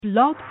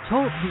Blog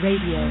Talk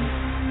Radio.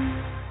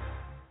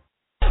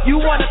 You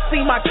wanna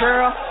see my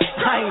girl?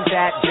 I ain't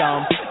that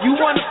dumb. You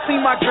wanna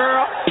see my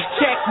girl?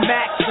 Check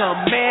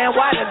Maxim. Man,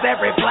 why does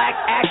every black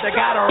actor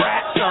gotta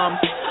rap some?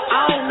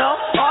 I don't know.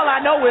 All I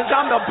know is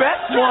I'm the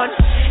best one.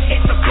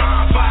 It's a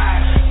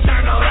bonfire.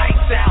 Turn the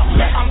lights out.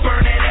 I'm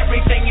burning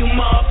everything you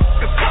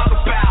motherfuckers talk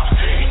about.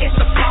 It's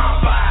a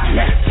bonfire.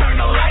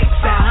 Turn the lights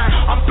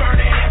out. I'm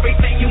burning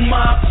everything you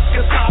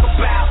motherfuckers talk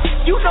about.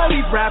 You know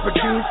these rapper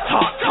dudes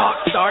talk,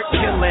 start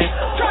killing.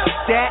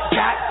 That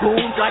got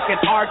booms like an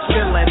arch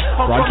villain.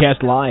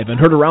 Broadcast live and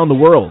heard around the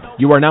world,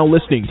 you are now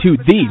listening to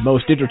the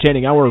most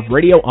entertaining hour of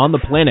radio on the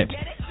planet.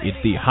 It's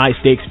the High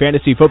Stakes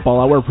Fantasy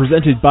Football Hour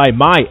presented by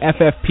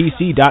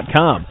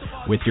MyFFPC.com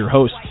with your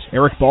hosts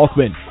Eric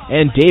Balkman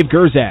and Dave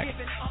Gerzak.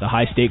 The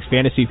High Stakes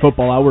Fantasy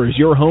Football Hour is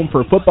your home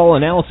for football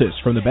analysis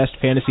from the best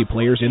fantasy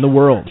players in the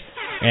world.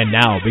 And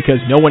now,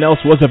 because no one else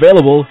was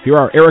available, here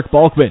are Eric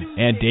Balkman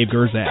and Dave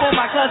Gerzak. Oh,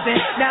 my cousin,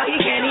 now he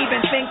can't even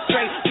think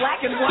straight.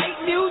 Black and white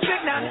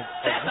music, now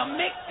that's a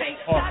mixtape.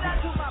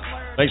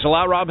 Thanks a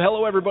lot, Rob.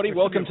 Hello, everybody.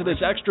 Welcome to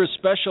this extra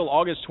special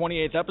August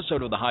 28th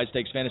episode of the High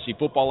Stakes Fantasy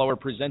Football Hour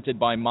presented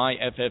by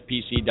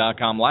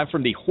MyFFPC.com, live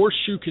from the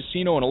Horseshoe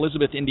Casino in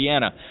Elizabeth,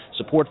 Indiana.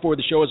 Support for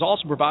the show is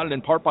also provided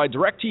in part by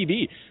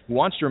DirecTV, who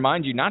wants to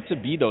remind you not to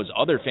be those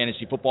other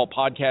fantasy football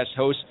podcast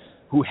hosts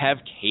who have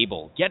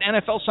cable. Get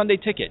NFL Sunday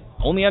Ticket,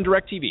 only on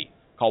DirecTV.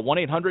 Call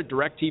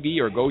 1-800-DirecTV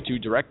or go to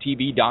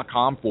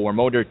DirecTV.com for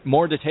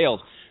more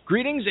details.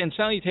 Greetings and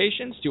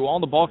salutations to all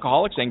the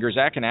Balkaholics and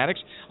Gerzak and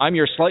addicts. I'm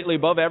your slightly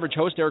above average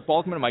host, Eric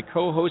Balkman, and my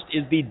co-host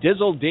is the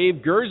Dizzle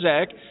Dave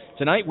Gerzak.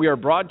 Tonight we are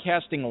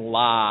broadcasting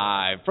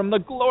live from the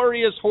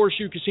glorious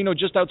Horseshoe Casino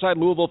just outside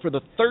Louisville for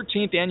the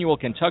 13th annual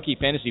Kentucky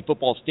Fantasy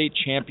Football State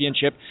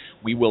Championship.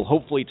 We will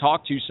hopefully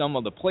talk to some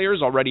of the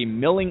players already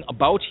milling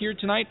about here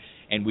tonight,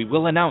 and we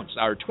will announce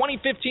our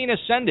 2015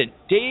 Ascendant.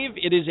 Dave,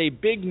 it is a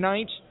big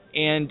night.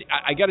 And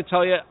I got to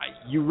tell you,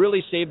 you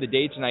really saved the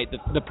day tonight.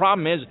 The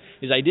problem is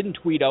I didn't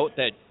tweet out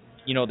that,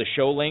 the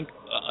show link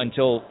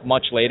until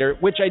much later,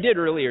 which I did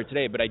earlier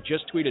today, but I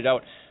just tweeted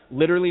out.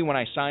 Literally, when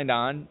I signed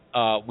on,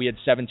 we had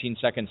 17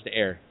 seconds to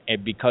air,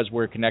 and because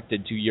we're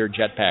connected to your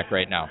jetpack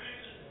right now.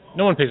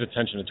 No one pays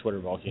attention to Twitter,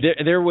 Balky.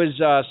 There was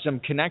some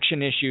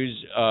connection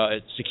issues,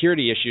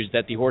 security issues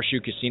that the Horseshoe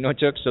Casino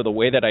took, so the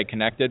way that I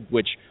connected,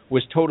 which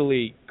was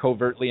totally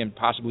covertly and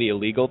possibly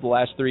illegal the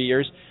last 3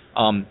 years,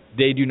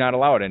 they do not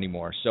allow it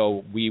anymore.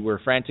 So we were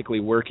frantically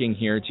working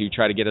here to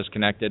try to get us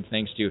connected,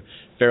 thanks to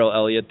Farrell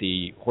Elliott,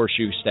 the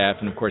Horseshoe staff,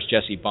 and, of course,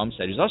 Jesse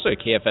Bumstead, who's also a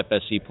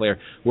KFFSC player,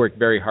 worked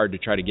very hard to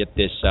try to get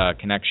this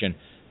connection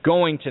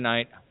going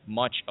tonight.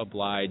 Much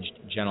obliged,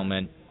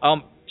 gentlemen.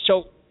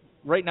 So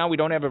right now we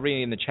don't have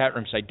everybody in the chat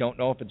room, so I don't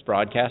know if it's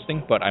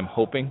broadcasting, but I'm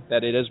hoping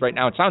that it is right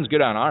now. It sounds good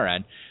on our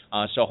end,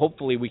 so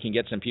hopefully we can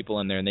get some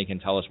people in there and they can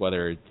tell us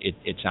whether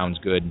it sounds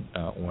good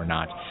or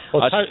not.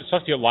 Well, it's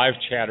tough to get live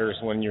chatters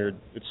when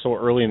it's so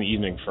early in the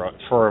evening for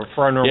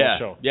our normal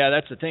show. Yeah,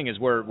 that's the thing is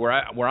we're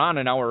on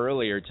an hour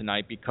earlier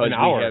tonight because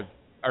we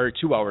have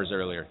 2 hours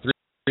earlier.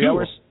 3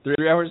 hours?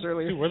 3 hours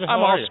earlier? Where the hell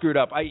I'm are all you? screwed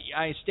up. I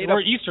stayed up.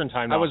 We're Eastern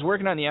time now. I was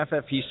working on the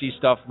FFPC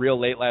stuff real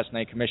late last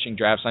night, commissioning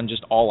drafts. I'm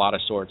just all out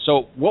of sorts.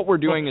 So what we're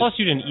doing plus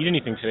you didn't eat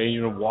anything today.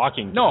 You've been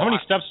walking. No. How many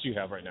steps do you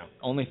have right now?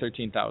 Only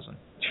 13,000.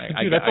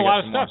 Dude, that's a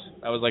lot of steps.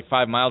 That was like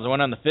 5 miles. I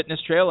went on the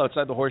fitness trail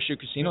outside the Horseshoe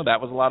Casino. That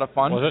was a lot of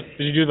fun. Was it?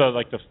 Did you do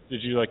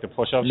the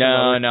push-ups? No,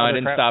 I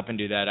didn't stop and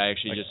do that. I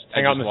actually just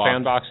hang out in the walked.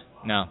 sandbox.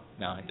 No,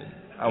 I didn't.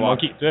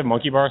 Do they have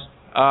monkey bars?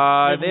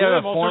 They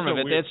have a form of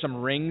it. They had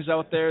some rings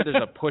out there.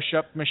 There's a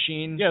push-up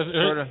machine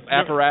sort of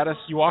apparatus.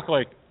 You walk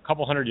like a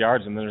couple hundred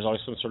yards, and then there's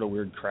always some sort of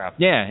weird crap.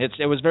 Yeah,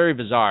 it was very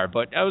bizarre,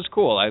 but it was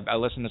cool. I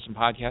listened to some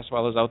podcasts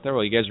while I was out there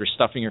while you guys were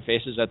stuffing your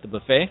faces at the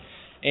buffet,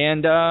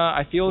 and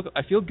I feel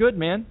good,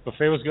 man.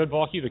 Buffet was good,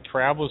 Balky. The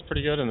crab was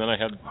pretty good, and then I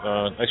had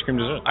ice cream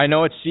dessert. I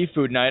know it's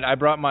seafood night. I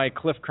brought my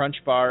Cliff Crunch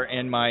bar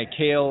and my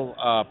kale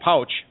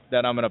pouch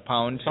that I'm going to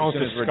pound Sounds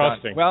as soon as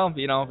disgusting. we're done.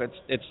 Well,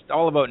 it's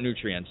all about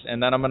nutrients,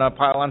 and then I'm going to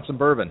pile on some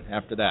bourbon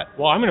after that.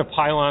 Well, I'm going to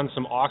pile on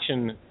some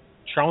auction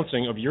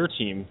trouncing of your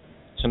team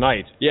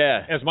tonight.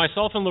 Yeah. As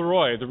myself and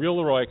Leroy, the real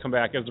Leroy, come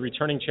back as the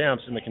returning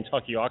champs in the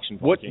Kentucky auction.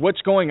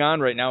 What's going on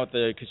right now at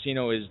the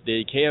casino is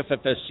the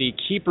KFFSC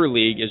Keeper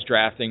League is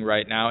drafting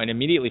right now, and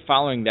immediately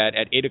following that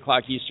at 8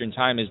 o'clock Eastern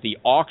Time is the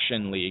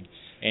Auction League.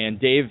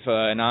 And Dave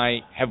and I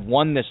have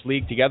won this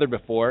league together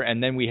before,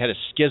 and then we had a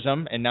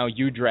schism, and now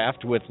you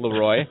draft with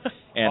Leroy,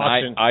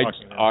 and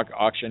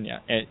auction.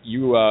 And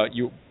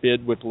you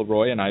bid with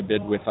Leroy, and I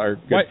bid with our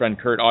good friend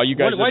Kurt. Oh, you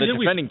guys are the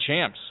defending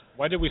champs.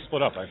 Why did we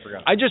split up? I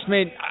forgot. I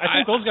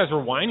think those guys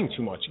were whining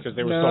too much because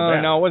they were so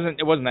bad. No,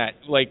 it wasn't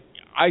that. Like,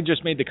 I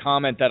just made the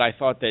comment that I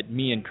thought that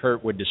me and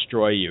Kurt would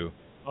destroy you.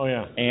 Oh,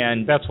 yeah.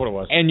 And that's what it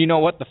was. And you know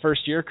what? The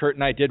first year, Kurt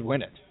and I did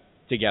win it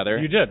together.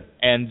 You did.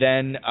 And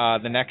then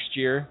the next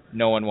year,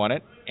 no one won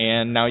it.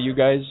 And now you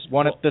guys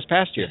won it this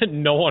past year.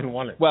 No one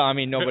won it. Well, I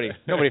mean, nobody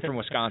from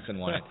Wisconsin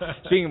won it.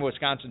 Speaking of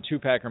Wisconsin,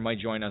 Two-Packer might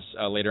join us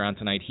later on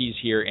tonight. He's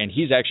here, and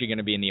he's actually going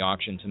to be in the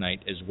auction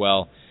tonight as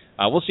well.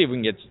 We'll see if we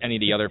can get any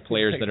of the other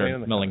players that are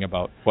milling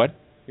about. What?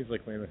 He's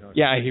like laying on the couch.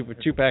 Yeah,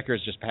 Two-Packer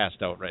is just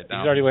passed out right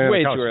now. He's already laying on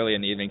the couch. Way too early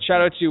in the evening.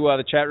 Shout out to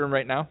the chat room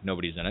right now.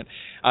 Nobody's in it.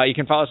 You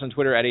can follow us on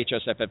Twitter at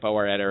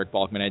HSFFOR, at Eric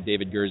Balkman, at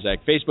David Gerzak,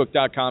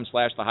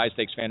 Facebook.com/The High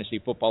Stakes Fantasy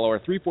Football Hour,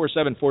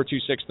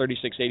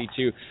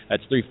 347-426-3682.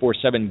 That's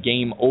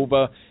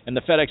 347-GAME-OVA. And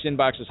the FedEx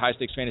inbox is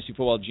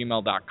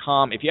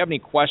highstakesfantasyfootball@gmail.com. If you have any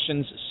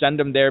questions, send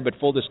them there. But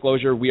full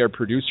disclosure, we are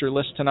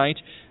producerless tonight.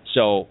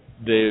 So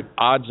the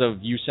odds of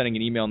you sending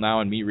an email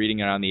now and me reading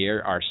it on the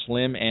air are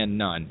slim and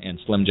none. And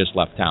Slim just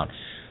left town.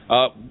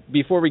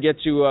 Before we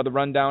get to the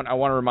rundown, I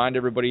want to remind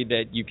everybody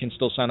that you can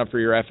still sign up for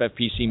your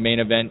FFPC main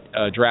event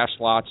draft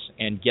slots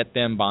and get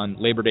them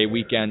on Labor Day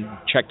weekend.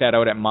 Check that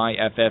out at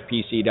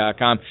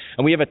myffpc.com.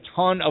 And we have a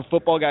ton of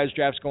Football Guys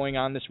drafts going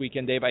on this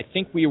weekend, Dave. I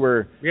think we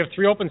have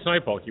 3 open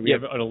tonight, Bulky. We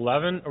have an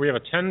 11, or we have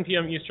a 10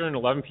 p.m. Eastern,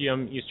 11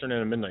 p.m. Eastern,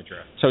 and a midnight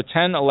draft. So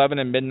 10, 11,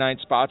 and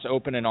midnight spots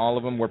open in all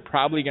of them. We're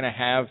probably going to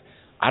have,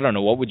 I don't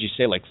know, what would you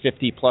say, like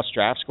 50-plus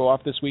drafts go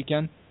off this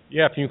weekend?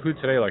 Yeah, if you include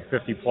today, like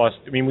 50-plus.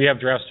 I mean, we have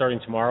drafts starting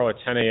tomorrow at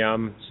 10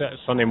 a.m.,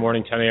 Sunday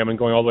morning, 10 a.m., and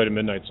going all the way to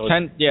midnight. So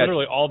it's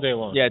literally all day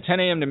long. Yeah, 10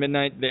 a.m. to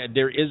midnight.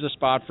 There is a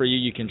spot for you.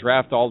 You can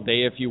draft all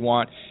day if you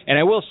want. And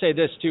I will say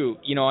this, too.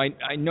 You know,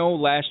 I know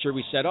last year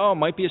we said, it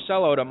might be a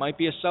sellout. It might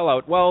be a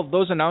sellout. Well,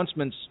 those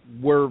announcements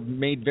were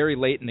made very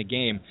late in the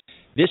game.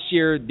 This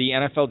year, the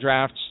NFL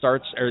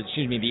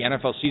the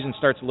NFL season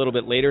starts a little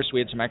bit later, so we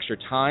had some extra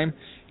time.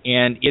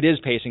 And it is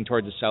pacing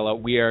towards a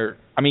sellout. We are,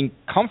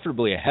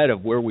 comfortably ahead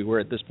of where we were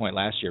at this point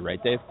last year,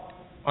 right, Dave?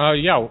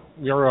 Yeah,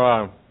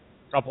 we're up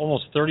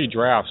almost 30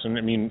 drafts,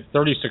 and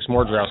 36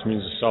 more drafts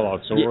means a sellout.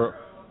 So we're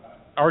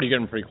already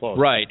getting pretty close.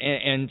 Right,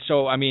 and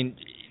so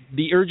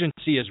the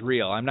urgency is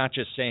real. I'm not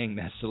just saying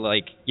this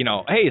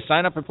hey,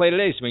 sign up and play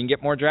today so we can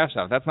get more drafts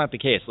out. That's not the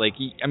case.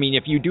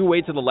 If you do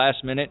wait to the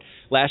last minute,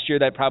 last year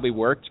that probably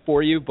worked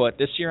for you, but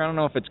this year I don't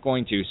know if it's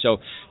going to. So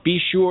be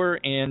sure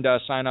and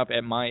sign up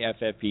at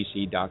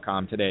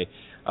myffpc.com today.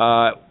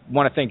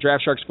 Want to thank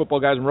Draft Sharks Football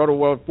Guys and Roto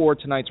World for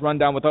tonight's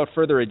rundown. Without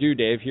further ado,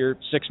 Dave, here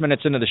 6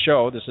 minutes into the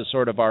show, this is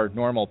sort of our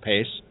normal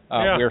pace.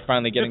 We're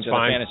finally getting to the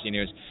fantasy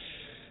news.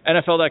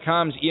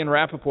 NFL.com's Ian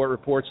Rappaport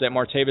reports that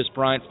Martavis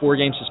Bryant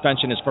 4-game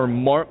suspension is for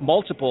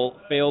multiple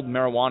failed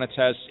marijuana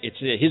tests.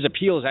 His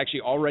appeal is actually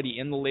already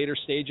in the later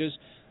stages.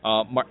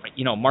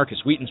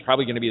 Marcus Wheaton's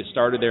probably going to be the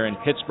starter there in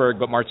Pittsburgh,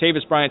 but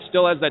Martavis Bryant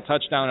still has that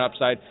touchdown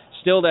upside,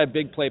 still that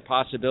big play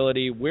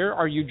possibility. Where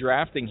are you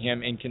drafting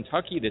him in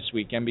Kentucky this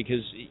weekend? Because,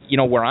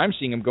 where I'm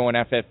seeing him going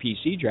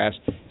FFPC drafts,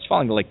 he's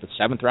falling to like the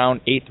 7th round,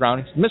 8th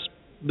round. He's missed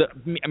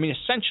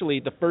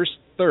essentially the first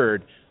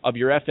third of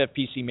your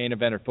FFPC main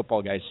event or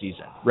Football Guys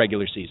season,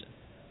 regular season.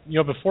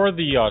 Before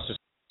the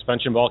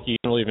suspension, Bulky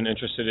wasn't really even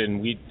interested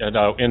in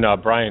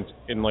Bryant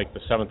in like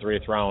the 7th or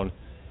 8th round.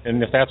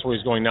 And if that's where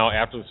he's going now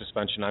after the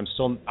suspension, I'm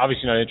still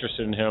obviously not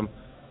interested in him.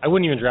 I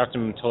wouldn't even draft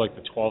him until like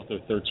the 12th or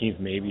 13th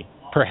maybe.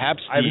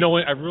 Perhaps I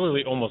have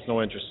really almost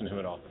no interest in him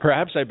at all.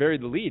 Perhaps I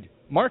buried the lead.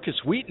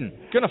 Marcus Wheaton,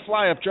 going to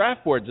fly up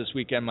draft boards this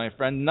weekend, my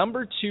friend.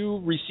 Number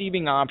 2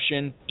 receiving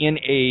option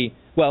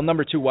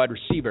number 2 wide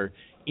receiver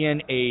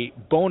in a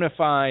bona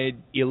fide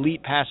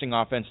elite passing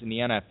offense in the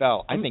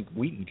NFL. I think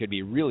Wheaton could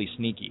be really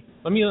sneaky.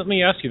 Let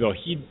me ask you though.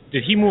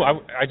 Did he move?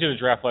 I did a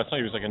draft last night.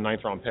 He was like a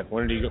 9th round pick.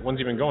 When's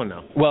he been going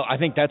now? Well, I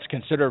think that's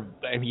considered.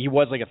 He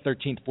was like a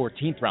 13th,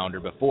 14th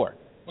rounder before.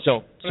 Okay.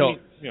 All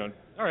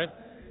right.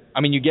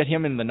 You get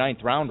him in the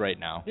 9th round right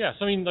now. Yeah,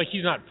 so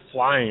he's not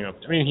flying up.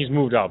 He's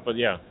moved up, but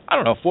yeah. I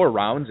don't know, 4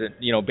 rounds,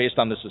 based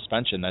on the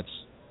suspension, that's...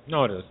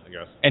 No, it is, I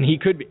guess. And he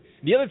could be...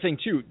 The other thing,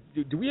 too,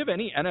 do we have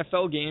any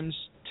NFL games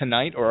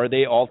tonight, or are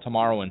they all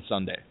tomorrow and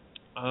Sunday?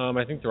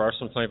 I think there are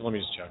some tonight, but let me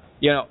just check.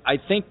 I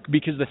think,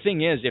 because the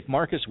thing is, if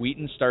Marcus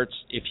Wheaton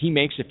if he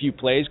makes a few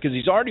plays, because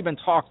he's already been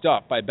talked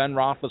up by Ben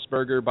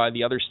Roethlisberger, by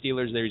the other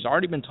Steelers there, he's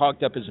already been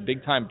talked up as a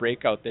big-time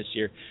breakout this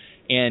year.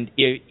 And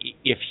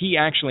if he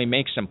actually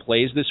makes some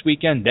plays this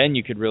weekend, then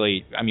you could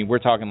really, we're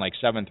talking like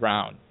 7th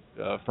round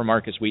for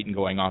Marcus Wheaton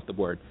going off the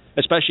board,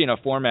 especially in a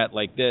format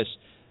like this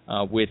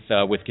with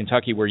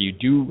Kentucky where you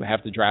do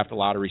have to draft a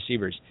lot of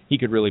receivers. He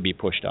could really be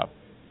pushed up.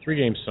 3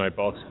 games tonight,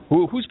 folks.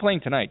 Who's playing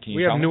tonight? Can you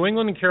We have New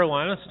England and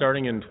Carolina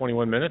starting in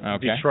 21 minutes.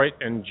 Okay. Detroit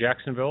and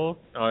Jacksonville,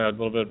 a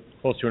little bit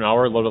close to an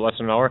hour, a little bit less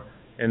than an hour.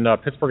 And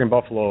Pittsburgh and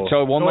Buffalo.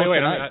 So one more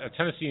tonight?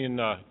 Tennessee and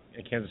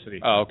Kansas City.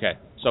 Oh, okay.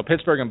 So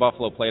Pittsburgh and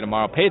Buffalo play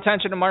tomorrow. Pay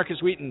attention to Marcus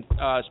Wheaton,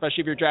 especially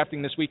if you're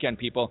drafting this weekend,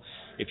 people.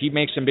 If he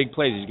makes some big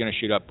plays, he's going to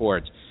shoot up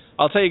boards.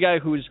 I'll tell you a guy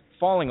who's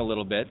falling a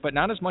little bit, but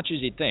not as much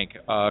as you'd think.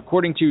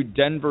 According to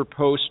Denver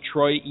Post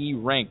Troy E.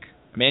 Rank,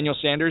 Emmanuel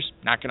Sanders,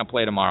 not going to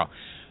play tomorrow.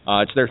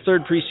 It's their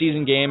 3rd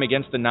preseason game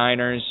against the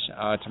Niners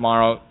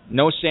tomorrow.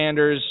 No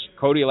Sanders.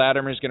 Cody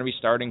Latimer is going to be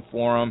starting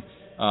for him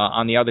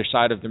on the other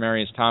side of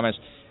Demaryius Thomas.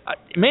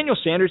 Emmanuel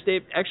Sanders,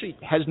 Dave, actually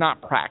has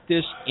not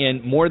practiced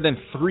in more than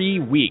 3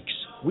 weeks.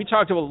 We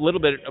talked a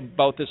little bit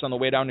about this on the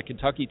way down to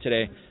Kentucky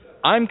today.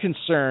 I'm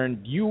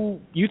concerned. You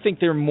think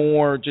they're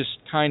more just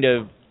kind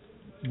of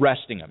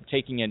resting him,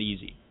 taking it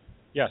easy?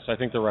 Yes, I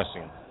think they're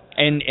resting him.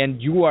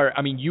 And you are,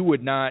 I mean, you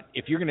would not,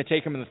 if you're going to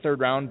take him in the third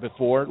round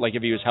before, like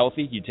if he was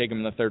healthy, you'd take him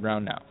in the third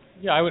round now.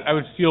 Yeah, I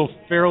would feel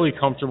fairly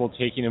comfortable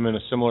taking him in a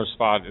similar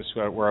spot as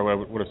where I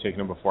would have taken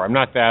him before. I'm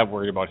not that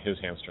worried about his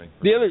hamstring.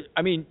 The other,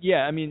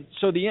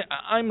 so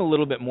I'm a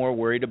little bit more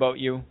worried about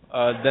you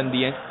than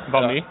the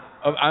about me.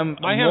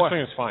 My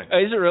hamstring is fine.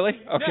 Is it really?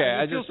 Okay,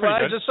 yeah, I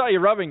just saw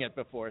you rubbing it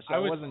before, so I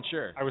wasn't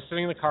sure. I was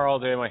sitting in the car all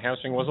day. My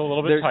hamstring was a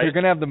little bit tight. You're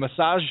going to have the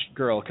massage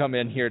girl come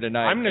in here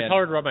tonight. I'm going to tell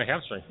her to rub my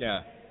hamstring.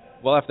 Yeah.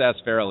 We'll have to ask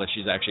Farrell if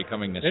she's actually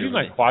coming this year.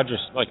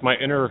 Maybe my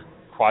inner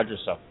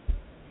quadricep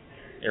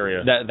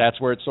area.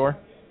 That's where it's sore?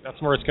 That's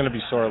where it's going to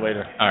be sore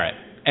later. All right.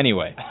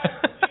 Anyway.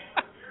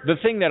 The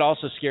thing that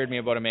also scared me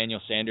about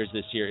Emmanuel Sanders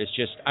this year is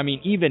just, I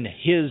mean, even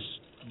his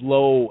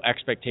low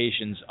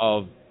expectations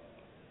of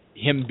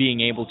him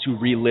being able to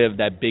relive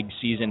that big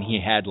season he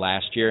had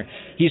last year.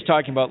 He's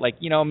talking about, like,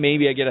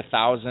 maybe I get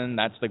 1,000.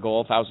 That's the goal,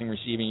 1,000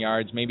 receiving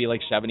yards, maybe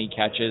like 70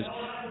 catches.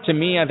 To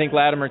me, I think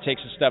Latimer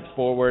takes a step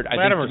forward.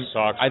 Latimer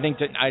sucks. I think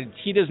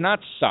he does not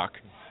suck.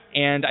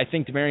 And I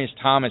think Demaryius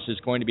Thomas is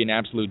going to be an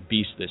absolute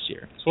beast this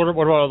year. So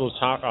what about all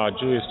those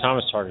Julius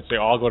Thomas targets? They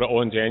all go to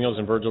Owen Daniels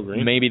and Virgil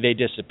Green? Maybe they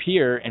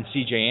disappear, and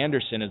C.J.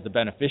 Anderson is the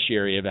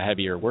beneficiary of a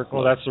heavier workload.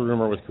 Well, that's the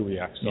rumor with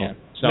Kubiak.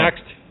 So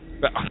next.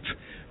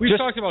 We've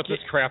talked about this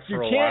crap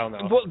for a while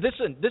now. Well,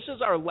 listen, this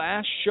is our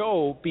last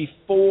show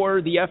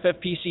before the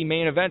FFPC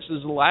main events. This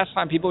is the last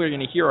time people are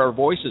going to hear our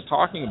voices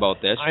talking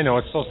about this. I know,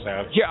 it's so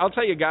sad. Here, I'll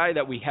tell you a guy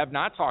that we have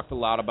not talked a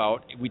lot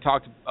about. We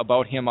talked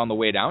about him on the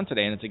way down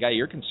today, and it's a guy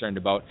you're concerned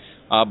about.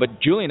 But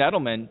Julian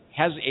Edelman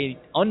has an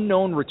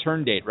unknown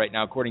return date right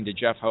now, according to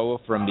Jeff Howe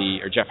from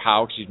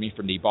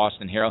the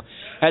Boston Herald.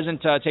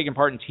 Hasn't taken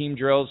part in team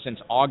drills since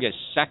August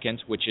 2nd,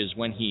 which is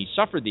when he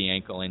suffered the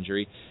ankle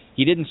injury.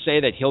 He didn't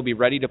say that he'll be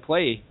ready to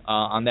play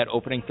on that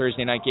opening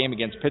Thursday night game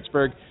against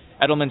Pittsburgh.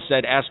 Edelman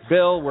said, "Ask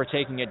Bill, we're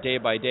taking it day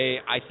by day.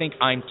 I think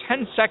I'm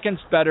 10 seconds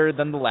better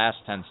than the last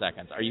 10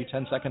 seconds. Are you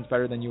 10 seconds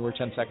better than you were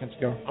 10 seconds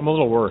ago? I'm a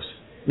little worse.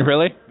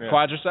 Really? Yeah.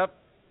 Quadricep?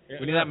 Yeah.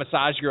 We need that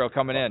massage girl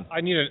coming in.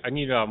 I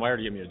need Meyer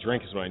to give me a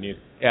drink is what I need.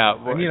 Yeah.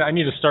 I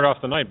need to start off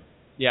the night.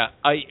 Yeah.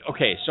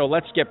 Okay, so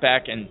let's get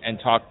back and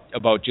talk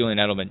about Julian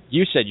Edelman.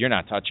 You said you're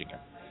not touching him.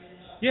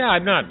 Yeah,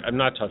 I'm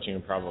not touching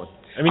him probably.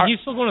 I mean, he's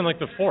still going in like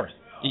the fourth.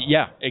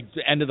 Yeah,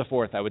 end of the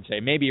fourth, I would say.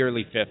 Maybe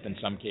early fifth in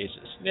some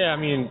cases. Yeah, I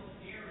mean,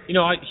 he's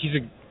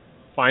a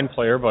fine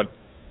player, but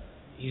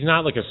he's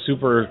not like a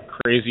super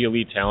crazy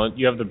elite talent.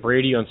 You have the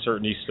Brady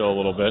uncertainty still a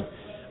little bit.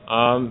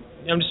 I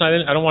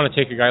don't want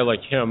to take a guy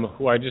like him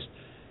who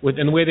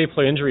and the way they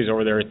play injuries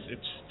over there, it's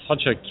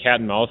such a cat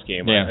and mouse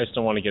game. Yeah. I just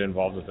don't want to get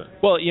involved with it.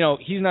 Well,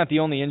 he's not the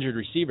only injured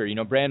receiver.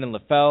 Brandon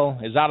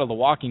LaFell is out of the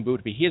walking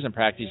boot, but he hasn't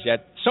practiced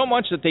yet. So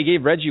much that they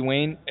gave Reggie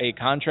Wayne a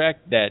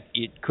contract that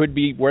it could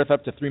be worth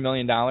up to $3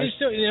 million.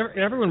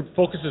 Everyone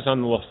focuses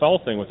on the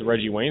LaFell thing with the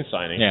Reggie Wayne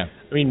signing. Yeah.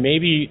 I mean,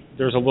 maybe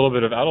there's a little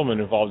bit of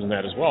Edelman involved in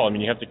that as well. I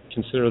mean, you have to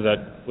consider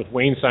that with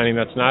Wayne signing,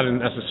 that's not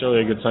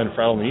necessarily a good sign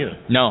for Edelman either.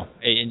 No,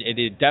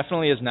 it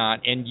definitely is not.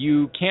 And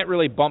you can't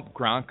really bump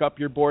Gronk up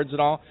your boards at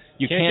all.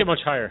 You can't get much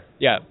higher.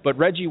 Yeah, but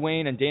Reggie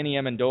Wayne and Danny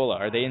Amendola,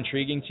 are they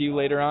intriguing to you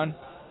later on?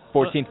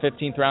 14th,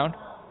 15th round?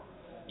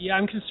 Yeah,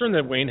 I'm concerned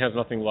that Wayne has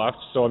nothing left.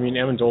 So, I mean,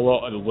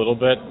 Amendola a little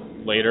bit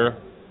later.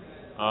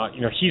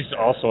 He's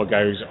also a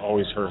guy who's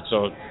always hurt.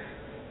 So,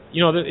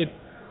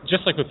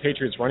 just like with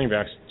Patriots running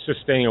backs,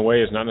 just staying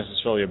away is not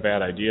necessarily a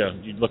bad idea.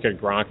 You look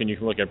at Gronk and you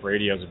can look at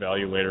Brady as a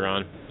value later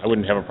on. I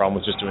wouldn't have a problem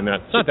with just doing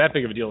that. It's not that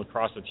big of a deal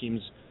across the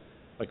team's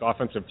like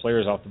offensive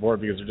players off the board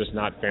because they're just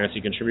not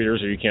fantasy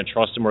contributors or you can't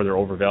trust them or they're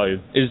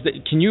overvalued.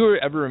 Can you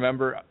ever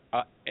remember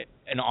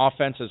an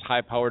offense as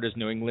high-powered as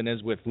New England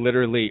is with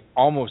literally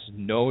almost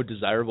no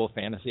desirable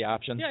fantasy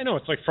options? Yeah, I know.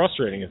 It's like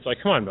frustrating. It's like,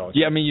 come on, Belichick.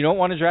 Yeah, I mean, you don't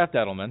want to draft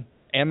Edelman.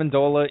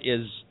 Amendola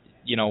is,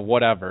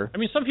 whatever. I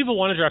mean, some people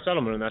want to draft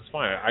Edelman, and that's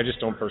fine. I just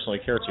don't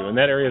personally care to. In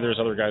that area, there's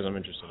other guys I'm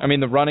interested in. I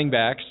mean, the running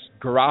backs,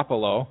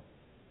 Garoppolo.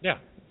 Yeah.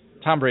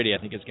 Tom Brady, I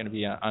think, is going to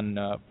be on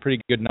a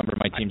pretty good number of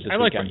my teams this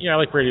weekend. I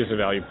like Brady as a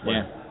value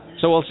player. Yeah.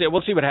 So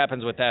we'll see what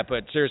happens with that.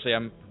 But seriously,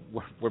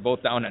 we're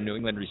both down on New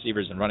England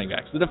receivers and running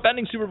backs. The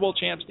defending Super Bowl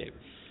champs, Dave.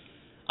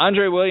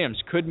 Andre Williams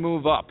could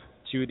move up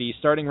to the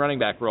starting running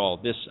back role.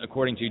 This,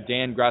 according to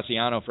Dan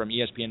Graziano from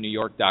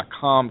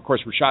ESPNNewYork.com. Of course,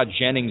 Rashad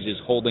Jennings is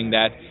holding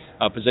that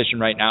position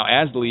right now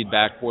as the lead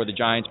back for the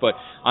Giants. But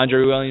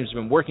Andre Williams has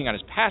been working on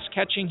his pass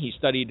catching. He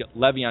studied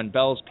Le'Veon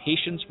Bell's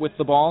patience with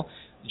the ball.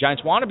 The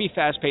Giants want to be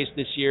fast-paced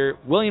this year.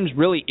 Williams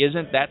really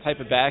isn't that type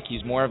of back.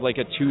 He's more of like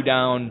a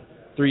 2-down,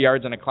 3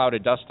 yards in a cloud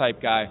of dust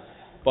type guy.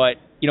 But,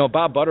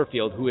 Bob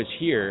Butterfield, who is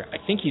here, I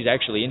think he's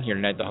actually in here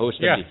tonight, the host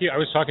of the... I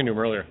was talking to him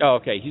earlier. Oh,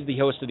 okay. He's the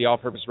host of the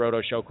All-Purpose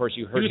Roto Show. Of course,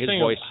 you heard his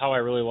voice. How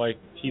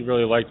he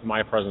really liked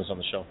my presence on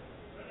the show.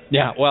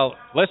 Yeah, well,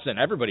 listen,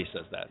 everybody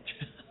says that.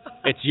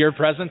 It's your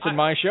presence in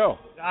my show.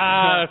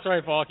 That's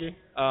right, Balky.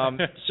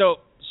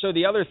 So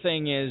the other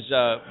thing is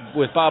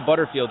with Bob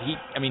Butterfield,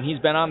 he's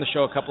been on the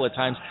show a couple of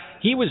times.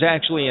 He was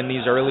actually in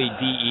these early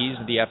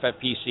DEs, the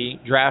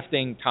FFPC,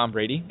 drafting Tom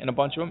Brady in a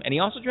bunch of them. And he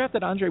also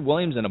drafted Andre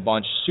Williams in a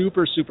bunch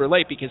super, super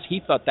late because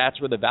he thought that's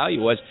where the value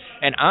was.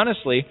 And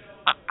honestly,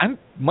 I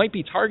might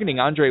be targeting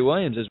Andre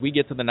Williams as we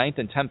get to the 9th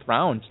and 10th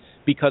rounds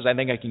because I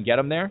think I can get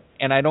him there,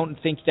 and I don't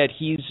think that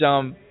he's.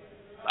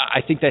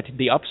 I think that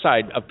the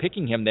upside of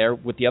picking him there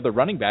with the other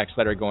running backs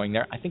that are going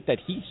there, I think that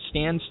he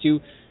stands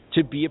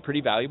to be a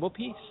pretty valuable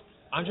piece.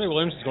 Andre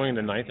Williams is going in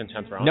the 9th and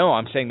 10th round? No,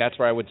 I'm saying that's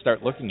where I would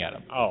start looking at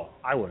him. Oh,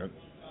 I wouldn't.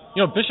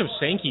 You know, Bishop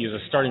Sankey is a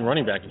starting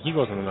running back, and he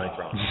goes in the 9th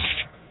round.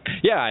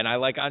 Yeah, and I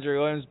like Andre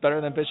Williams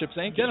better than Bishop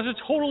Sankey. Yeah, that's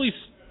a totally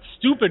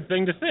stupid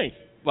thing to think.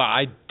 Well,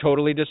 I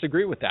totally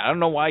disagree with that. I don't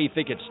know why you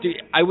think it's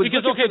stupid.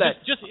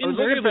 Just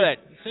invariably,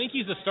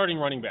 Sankey's the starting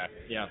running back.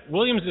 Yeah.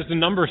 Williams is the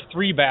number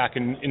 3 back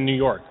in New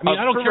York. I mean,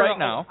 I don't care right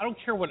now. I don't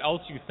care what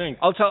else you think.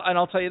 I'll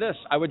tell you this.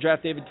 I would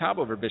draft David Cobb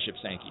over Bishop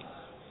Sankey.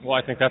 Well,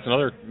 I think that's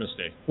another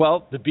mistake.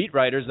 Well, the beat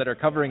writers that are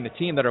covering the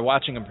team that are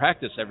watching him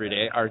practice every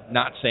day are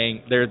not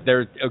saying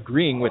they're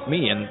agreeing with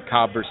me in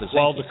Cobb versus Sankey.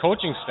 Well, the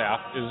coaching staff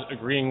is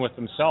agreeing with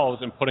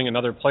themselves and putting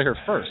another player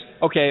first.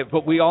 Okay,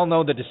 but we all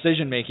know the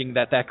decision making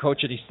that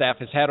coaching staff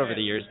has had over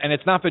the years, and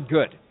it's not been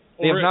good.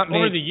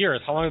 Over the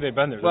years, how long have they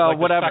been there? Well, like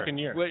whatever. The second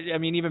year. I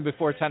mean, even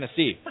before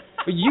Tennessee.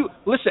 But you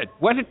listen.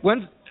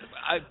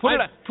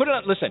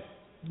 Listen.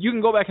 You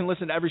can go back and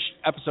listen to every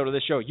episode of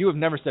this show. You have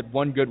never said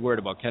one good word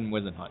about Ken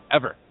Wisenhunt,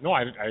 ever. No,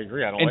 I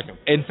agree. I don't like him.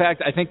 In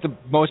fact, I think the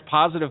most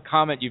positive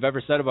comment you've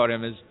ever said about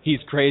him is he's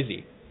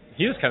crazy.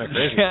 He is kind of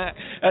crazy.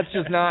 That's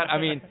just not,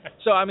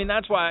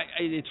 that's why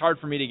it's hard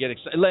for me to get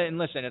excited. And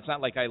listen, it's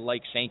not like I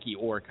like Sankey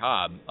or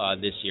Cobb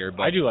this year.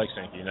 But I do like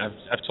Sankey, and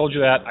I've told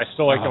you that. I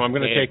still like him. I'm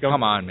going to take him.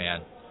 Come on,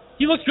 man.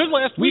 He looked good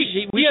last week.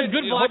 He had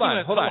good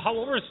blocking. Hold on. How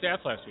were his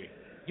stats last week?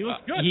 He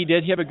looked good. He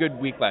did. He had a good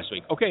week last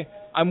week. Okay,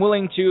 I'm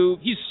willing to.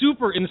 He's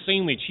super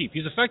insanely cheap.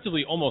 He's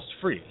effectively almost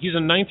free. He's a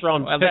 9th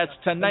round pick. That's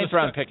a 9th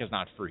round pick is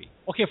not free.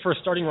 Okay, for a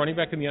starting running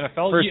back in the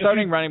NFL. For a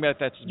starting running back,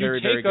 that's very,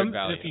 very good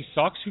value. If he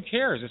sucks, who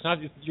cares? It's not.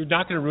 You're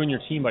not going to ruin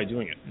your team by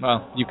doing it.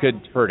 Well, you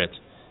could hurt it.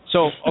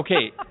 So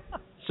okay,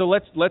 so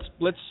let's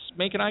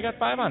make an I got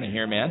 5 on it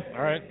here, man.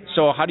 All right.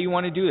 So how do you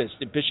want to do this?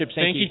 Did Bishop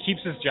Sankey keeps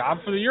his job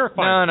for the year?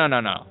 Fine. No.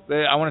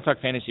 I want to talk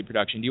fantasy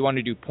production. Do you want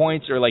to do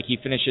points or like he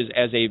finishes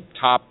as a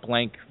top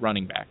blank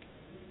running back?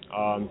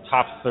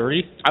 Top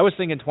 30? I was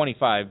thinking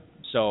 25,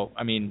 so,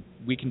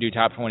 we can do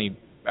top 20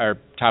 or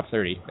top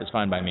 30. It's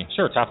fine by me.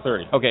 Sure, top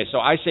 30. Okay, so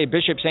I say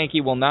Bishop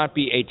Sankey will not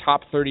be a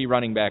top 30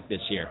 running back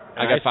this year.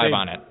 I got 5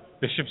 on it.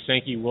 Bishop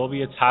Sankey will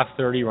be a top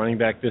 30 running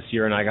back this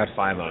year, and I got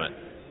 5 on it.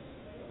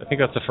 I think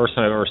that's the first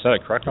time I've ever said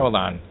it, correct? Hold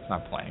on. It's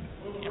not playing.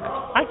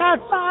 I got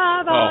 5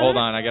 on it. Oh, hold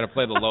on. I got to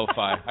play the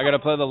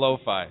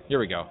lo-fi. Here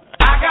we go.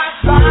 I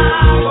got 5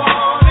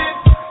 on it.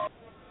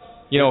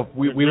 You know,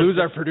 we lose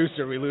our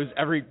producer. We lose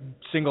every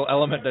single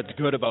element that's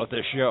good about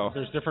this show.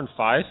 There's different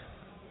files?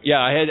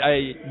 Yeah,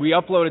 we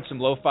uploaded some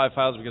lo-fi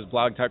files because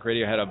Blog Talk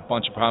Radio had a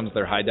bunch of problems with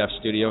their high-def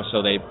studio,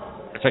 so they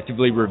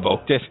effectively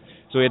revoked it.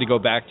 So we had to go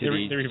back to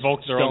they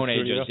revoked their own Stone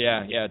Ages.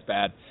 Studio? Yeah, it's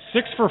bad.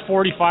 6 for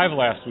 45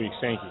 last week,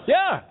 Sankey.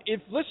 Yeah,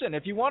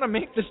 if you want to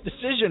make this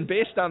decision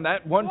based on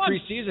that one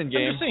preseason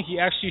game. I'm just saying he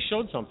actually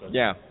showed something.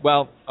 Yeah,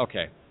 well,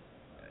 okay.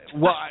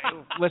 Well,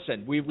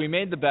 listen, we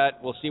made the bet.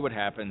 We'll see what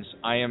happens.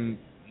 I am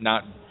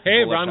not.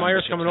 Hey, Ron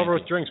Meyer's coming over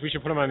with drinks. We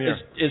should put him on the air.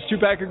 Is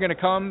Two-Packer going to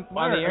come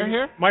on the air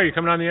here? Meyer, you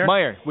coming on the air?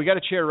 Meyer, we got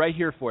a chair right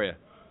here for you. Do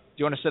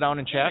you want to sit down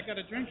and chat? I got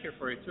a drink here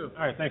for you, too.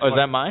 All right, thanks. Oh, is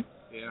that mine?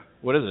 Yeah.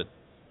 What is it?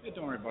 Hey,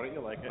 don't worry about it.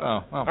 You'll like it.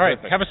 Oh, all right.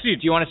 Perfect. Have a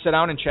seat. Do you want to sit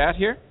down and chat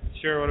here?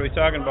 Sure. What are we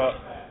talking about?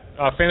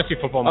 Fantasy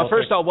football.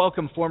 First, I'll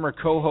welcome former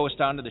co-host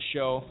onto the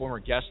show, former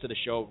guest to the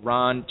show,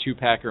 Ron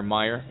Two-Packer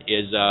Meyer,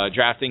 is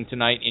drafting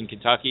tonight in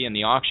Kentucky in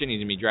the auction. He's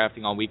going to be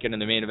drafting all weekend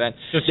in the main event.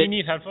 Does he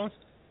need headphones?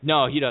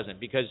 No, he doesn't,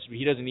 because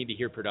he doesn't need to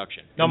hear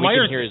production. Now, we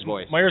can hear his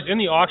voice. Meyer's in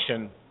the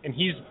auction, and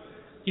he's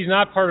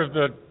not part of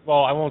the,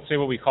 well, I won't say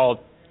what we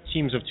call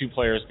teams of 2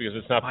 players because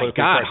it's not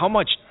politically correct. My God, how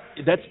much?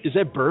 Is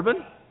that bourbon?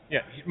 Yeah,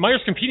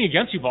 Meyer's competing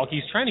against you,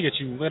 Balky. He's trying to get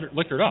you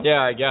liquored up.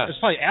 Yeah, I guess. There's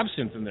probably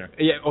absinthe in there.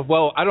 Yeah,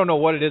 well, I don't know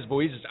what it is, but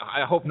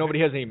I hope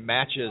nobody has any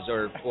matches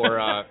or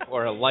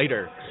a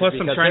lighter. Plus,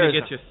 I'm trying to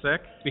get you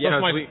sick.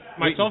 Because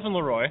myself and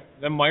Leroy,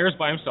 then Meyer's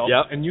by himself,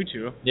 and you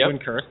two, you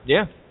and Kurt.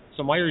 Yeah.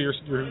 So Meyer, you're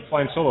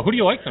flying solo. Who do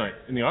you like tonight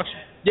in the auction?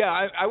 Yeah,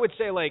 I would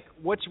say, like,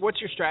 what's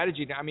your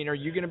strategy? I mean, are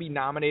you going to be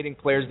nominating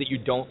players that you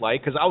don't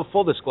like? Because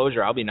full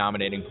disclosure, I'll be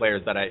nominating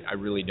players that I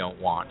really don't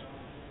want.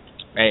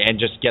 And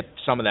just get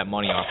some of that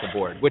money off the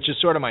board, which is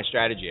sort of my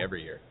strategy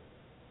every year.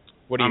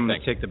 What do you think? I'm going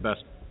to take the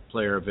best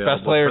player available.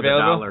 Best player for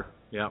available?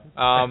 the dollar.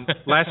 Yeah.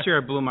 Last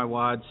year I blew my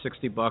wad,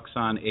 $60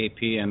 on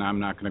AP, and I'm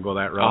not going to go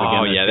that route again.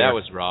 Oh, this yeah, year. that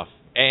was rough.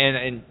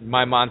 And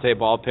my Monte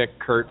ball pick,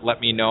 Kurt,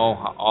 let me know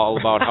all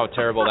about how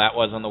terrible that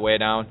was on the way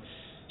down.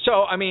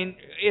 So, I mean,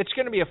 it's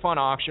going to be a fun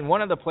auction.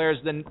 One of the players,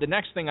 the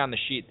next thing on the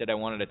sheet that I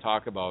wanted to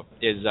talk about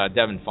is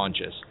Devin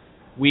Funchess.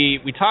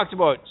 We talked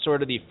about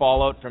sort of the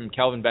fallout from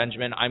Kelvin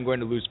Benjamin. I'm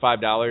going to lose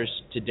 $5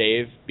 to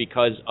Dave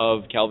because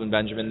of Kelvin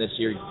Benjamin this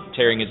year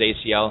tearing his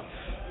ACL.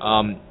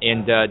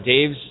 And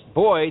Dave's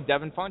boy,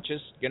 Devin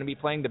Funchess, going to be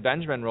playing the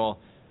Benjamin role.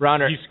 Ron,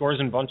 he scores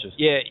in bunches.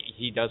 Yeah,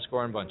 he does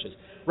score in bunches.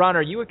 Ron,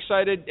 are you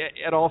excited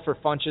at all for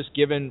Funchess,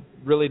 given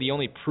really the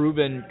only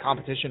proven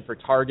competition for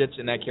targets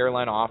in that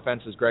Carolina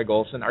offense is Greg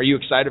Olsen? Are you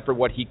excited for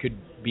what he could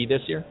be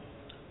this year?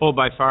 Oh,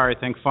 by far, I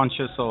think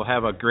Funchess will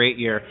have a great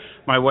year.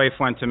 My wife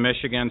went to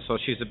Michigan, so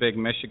she's a big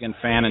Michigan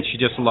fan, and she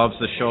just loves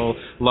the show,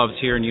 loves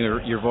hearing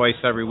your voice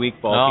every week,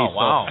 Balky. Oh,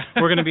 wow.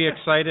 So we're going to be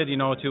excited,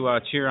 to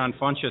cheer on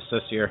Funchess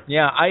this year.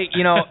 Yeah,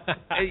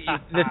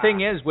 the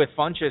thing is with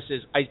Funchess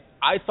is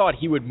I thought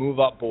he would move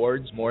up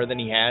boards more than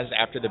he has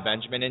after the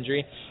Benjamin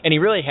injury, and he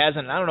really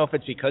hasn't. I don't know if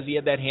it's because he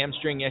had that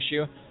hamstring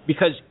issue,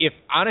 because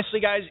honestly,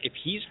 guys, if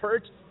he's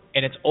hurt,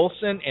 and it's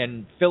Olsen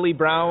and Philly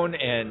Brown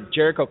and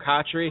Jericho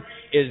Cotchery,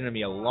 is going to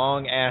be a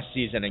long-ass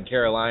season in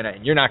Carolina,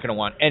 and you're not going to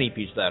want any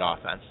piece of that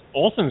offense.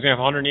 Olsen's going to have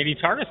 180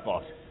 targets,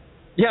 boss.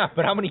 Yeah,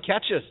 but how many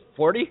catches?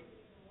 40?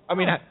 I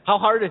mean, how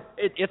hard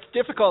it's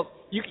difficult.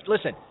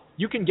 Listen,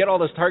 you can get all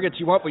those targets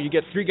you want, but you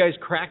get three guys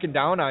cracking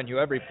down on you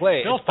every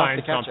play. They'll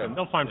find something.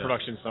 They'll find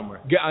production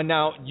somewhere.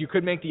 Now, you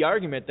could make the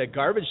argument that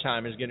garbage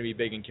time is going to be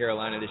big in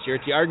Carolina this year.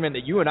 It's the argument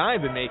that you and I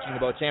have been making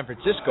about San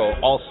Francisco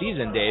all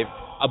season, Dave,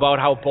 about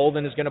how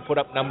Bolden is going to put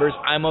up numbers.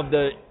 I'm of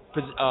the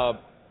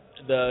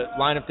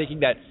line of thinking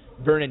that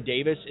Vernon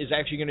Davis is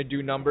actually going to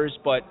do numbers,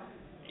 but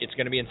it's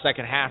going to be in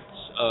second halves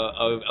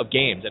of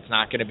games. It's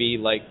not going to be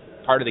like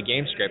part of the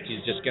game script.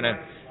 He's just going to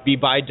be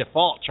by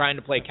default trying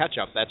to play catch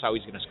up. That's how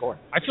he's going to score.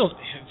 I feel,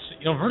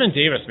 Vernon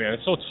Davis, man,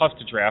 it's so tough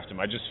to draft him.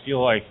 I just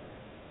feel like,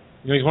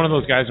 he's one of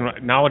those guys.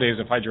 Nowadays,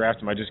 if I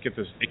draft him, I just get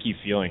this icky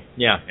feeling.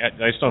 Yeah,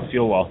 I just don't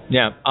feel well.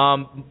 Yeah.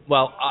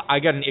 Well, I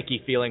got an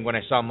icky feeling when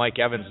I saw Mike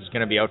Evans is going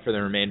to be out for the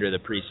remainder of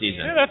the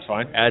preseason. Yeah, that's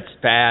fine. That's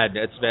bad.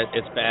 It's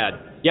bad.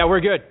 Yeah,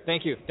 we're good.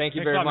 Thank you. Thank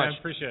you very much. Man.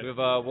 Appreciate it. We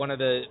have one of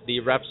the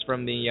reps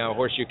from the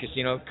Horseshoe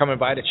Casino coming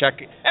by to check.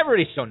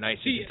 Everybody's so nice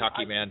in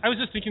Kentucky, man. I was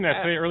just thinking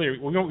that today earlier.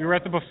 We were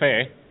at the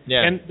buffet,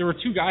 and there were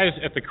two guys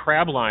at the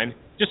crab line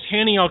just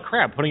handing out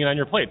crab, putting it on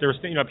your plate. There was,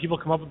 people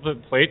come up with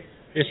the plate,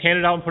 they just hand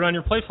it out and put it on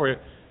your plate for you.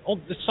 Oh,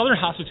 the Southern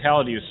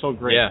hospitality is so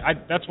great. Yeah.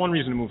 That's one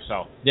reason to move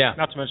south. Yeah.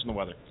 Not to mention the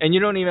weather. And you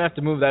don't even have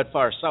to move that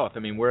far south. I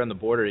mean, we're on the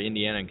border of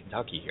Indiana and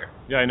Kentucky here.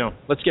 Yeah, I know.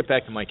 Let's get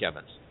back to Mike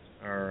Evans.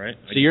 All right.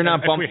 So you're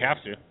not bumped. We have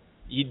to.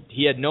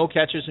 He had no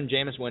catches from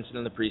Jameis Winston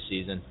in the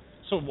preseason.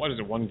 So what is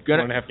it, one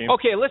and a half games?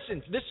 Okay,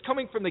 listen, this is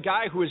coming from the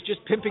guy who was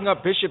just pimping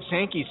up Bishop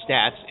Sankey's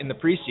stats in the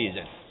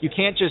preseason. You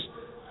can't just,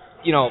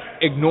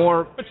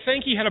 ignore. But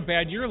Sankey had a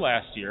bad year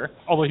last year,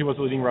 although he was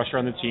the leading rusher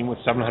on the team with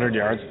 700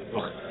 yards.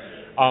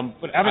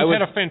 But Evans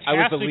had a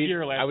fantastic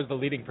year last year. I was the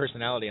leading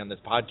personality on this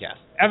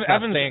podcast.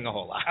 Evans saying a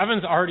whole lot.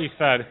 Evans already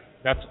said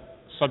that's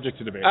subject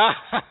to debate.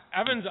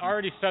 Evans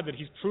already said that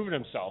he's proven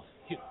himself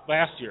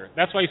last year.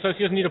 That's why he says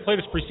he doesn't need to play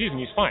this preseason.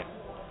 He's fine.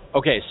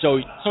 Okay, so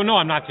no,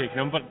 I'm not taking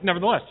him, but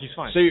nevertheless, he's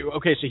fine. So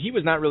he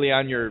was not really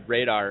on your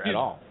radar at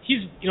all. He's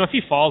if he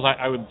falls,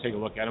 I would take a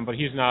look at him, but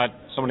he's not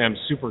somebody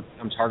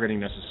I'm targeting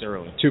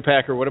necessarily.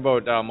 Two-packer. What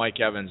about Mike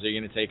Evans? Are you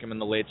going to take him in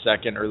the late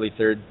second, early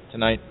third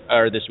tonight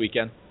or this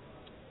weekend?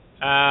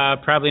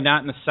 Probably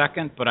not in the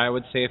second, but I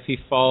would say if he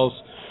falls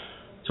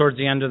towards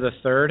the end of the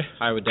third,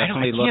 I would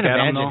definitely look at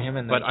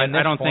him. But I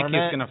don't think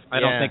he's gonna. I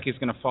don't think he's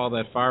gonna fall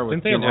that far.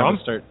 Didn't they have rum?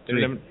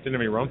 Didn't have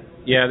any rum?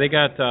 Yeah, they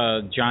got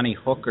Johnny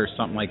Hook or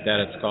something like that.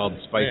 It's called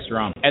spiced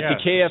rum. At the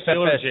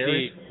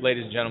KFFSC,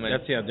 ladies and gentlemen.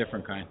 That's a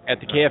different kind. At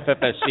the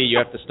KFFSC, you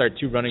have to start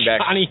 2 running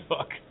backs, Johnny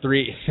Hook,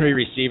 three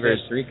receivers.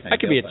 That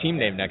could be a team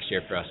name next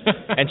year for us.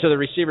 And so the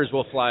receivers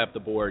will fly up the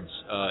boards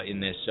in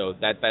this. So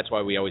that's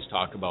why we always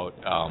talk about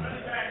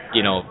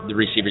the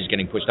receivers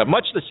getting pushed up,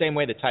 much the same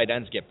way the tight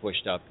ends get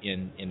pushed up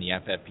in the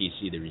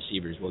FFPC. The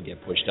receivers will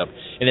get pushed up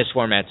in this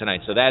format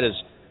tonight. So that is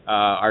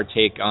our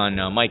take on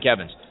Mike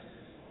Evans.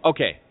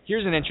 Okay,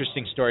 here's an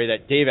interesting story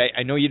that, Dave,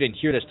 I know you didn't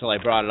hear this till I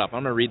brought it up.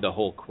 I'm going to read the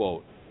whole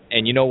quote.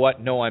 And you know what?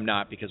 No, I'm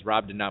not, because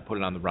Rob did not put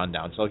it on the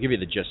rundown. So I'll give you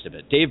the gist of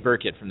it. Dave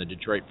Burkett from the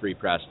Detroit Free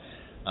Press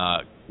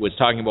was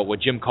talking about what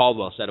Jim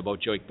Caldwell said about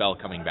Joique Bell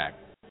coming back.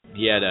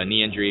 He had a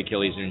knee injury,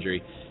 Achilles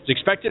injury. He's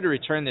expected to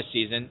return this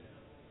season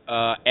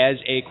as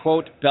a,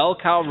 quote, bell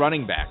cow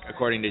running back,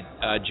 according to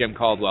Jim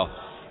Caldwell.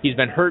 He's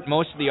been hurt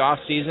most of the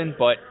offseason,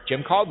 but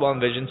Jim Caldwell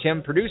envisions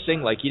him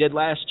producing like he did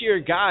last year.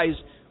 Guys,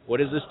 what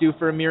does this do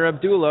for Amir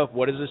Abdullah?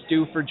 What does this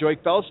do for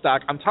Joique Bell's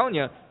stock? I'm telling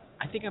you,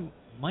 I think I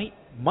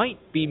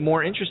might be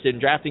more interested in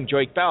drafting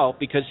Joique Bell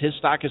because his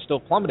stock is still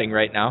plummeting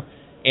right now.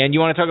 And you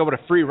want to talk about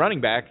a free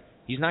running back,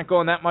 he's not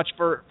going that much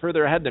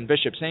further ahead than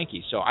Bishop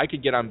Sankey. So I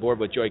could get on board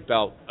with Joique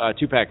Bell.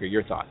 Two-packer,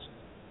 your thoughts?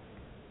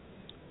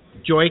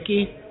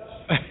 Joique,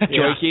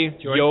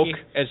 Yoke,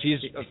 as he's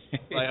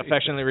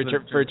affectionately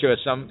referred to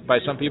by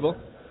some people.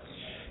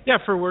 Yeah,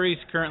 for where he's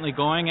currently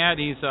going at,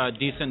 he's a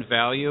decent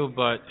value,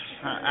 but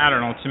I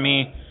don't know. To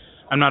me,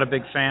 I'm not a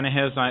big fan of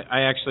his.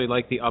 I actually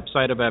like the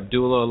upside of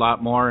Abdullah a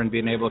lot more and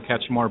being able to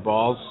catch more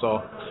balls. So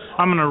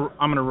I'm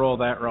gonna roll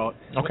that route.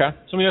 Okay.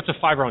 So that's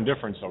a 5-round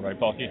difference, though, right,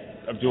 Balky?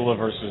 Abdullah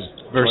versus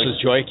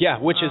Joique, yeah,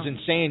 which is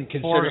insane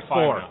considering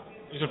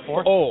Is it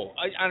 4? Oh,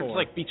 it's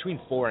like between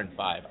 4 and 5.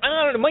 I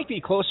don't know. It might be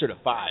closer to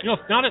 5. You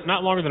know,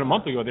 not longer than a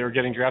month ago, they were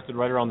getting drafted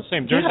right around the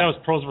same. That was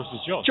pros versus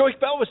Joes. Joey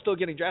Bell was still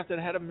getting drafted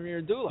ahead of Amir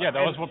Abdullah. Yeah,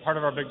 that was what part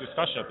of our big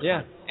discussion.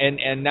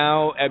 And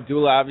now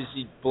Abdullah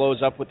obviously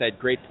blows up with that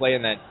great play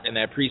in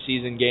that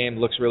preseason game.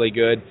 Looks really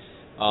good.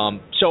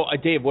 So,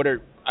 Dave,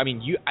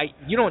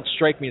 you don't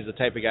strike me as the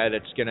type of guy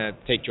that's gonna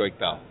take Joey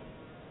Bell.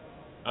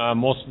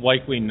 Most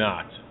likely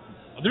not.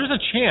 There's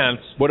a chance.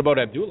 What about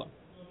Abdullah?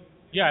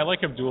 Yeah, I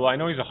like Abdullah. I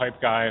know he's a hype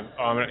guy.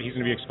 He's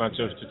going to be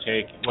expensive to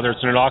take, whether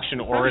it's in an auction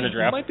or in a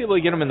draft. You might be able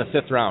to get him in the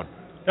 5th round.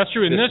 That's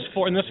true. In this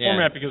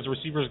format, because the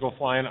receivers go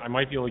flying, I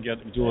might be able to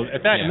get Abdullah.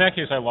 In that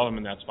case, I love him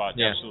in that spot.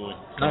 Yeah. Absolutely.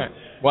 All right.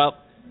 Well,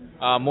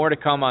 more to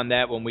come on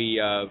that when we,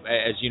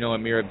 as you know,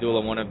 Amir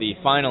Abdullah, one of the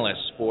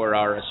finalists for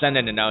our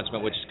Ascendant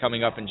announcement, which is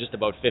coming up in just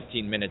about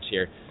 15 minutes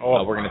here.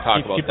 We're going to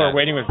talk about that. People are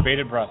waiting with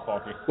bated breath,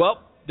 Balky.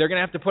 Well, they're going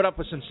to have to put up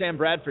with some Sam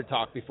Bradford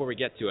talk before we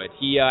get to it.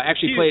 He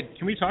actually played...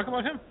 Can we talk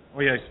about him? Oh,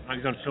 yeah,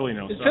 he's on Philly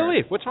now.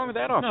 Philly. What's wrong with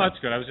that offense? No, that's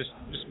good. I was just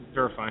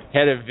verifying.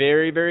 Had a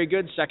very, very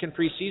good second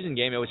preseason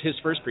game. It was his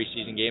first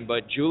preseason game,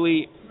 but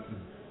Julie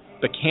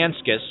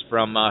Bakanskis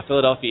from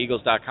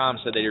PhiladelphiaEagles.com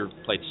said that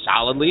he played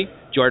solidly.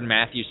 Jordan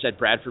Matthews said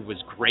Bradford was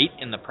great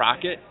in the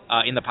pocket,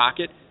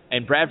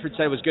 and Bradford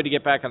said it was good to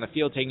get back on the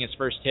field, taking his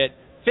first hit.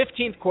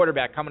 15th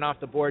quarterback coming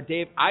off the board.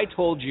 Dave, I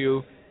told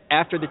you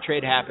after the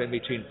trade happened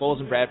between Foles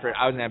and Bradford,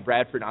 I was going to have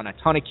Bradford on a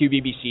ton of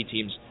QBBC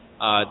teams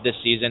this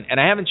season, and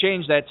I haven't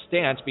changed that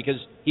stance because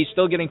he's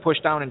still getting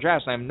pushed down in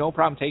drafts. I have no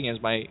problem taking him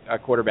as my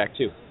quarterback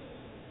too.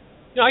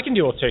 Yeah, I can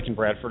deal with taking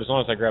Bradford as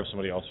long as I grab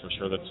somebody else for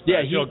sure.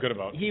 I feel good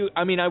about.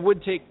 I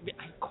would take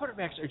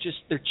quarterbacks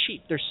they're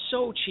cheap. They're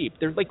so cheap.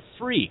 They're like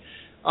free.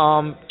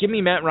 Give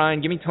me Matt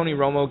Ryan, give me Tony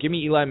Romo, give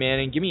me Eli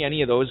Manning, give me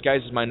any of those guys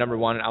as my number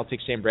one, and I'll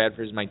take Sam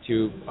Bradford as my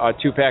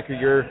two-packer.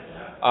 Your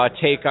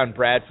take on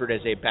Bradford as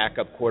a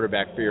backup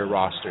quarterback for your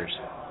rosters?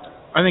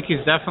 I think he's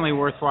definitely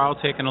worthwhile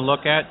taking a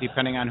look at,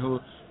 depending on who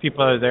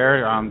people are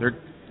there.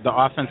 The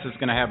offense is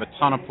going to have a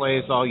ton of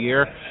plays all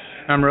year.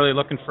 I'm really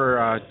looking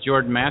for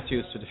Jordan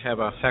Matthews to have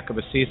a heck of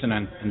a season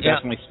and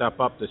definitely step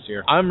up this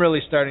year. I'm really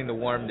starting to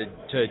warm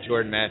to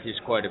Jordan Matthews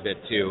quite a bit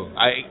too.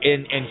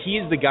 And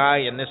he's the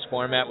guy in this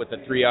format with the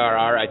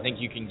 3RR. I think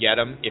you can get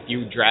him if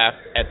you draft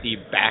at the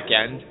back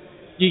end.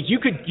 You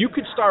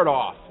could start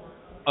off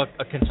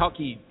a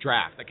Kentucky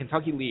draft, a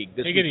Kentucky league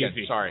this weekend.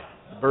 Easy. Sorry,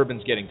 the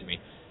bourbon's getting to me.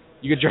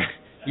 You could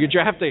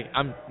draft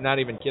I'm not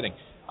even kidding.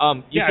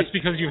 It's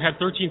because you had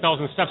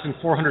 13,000 steps and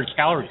 400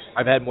 calories.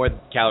 I've had more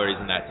calories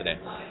than that today.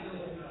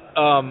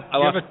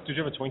 Did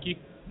you have a Twinkie?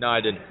 No, I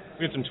didn't.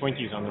 We had some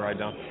Twinkies on the ride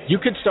down. You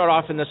could start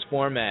off in this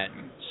format.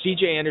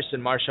 C.J. Anderson,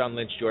 Marshawn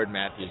Lynch, Jordan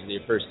Matthews are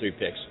your first 3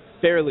 picks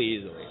fairly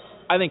easily.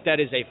 I think that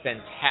is a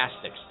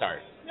fantastic start.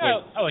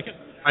 Yeah, I like it.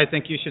 I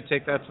think you should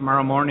take that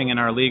tomorrow morning in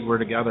our league. We're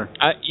together.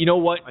 You know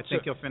what? I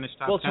think you'll finish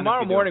top 10. Well,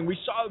 tomorrow morning we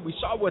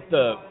saw what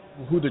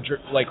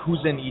who's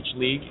in each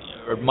league.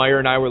 Or Meyer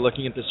and I were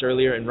looking at this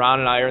earlier, and Ron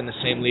and I are in the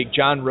same league.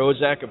 John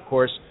Rozak, of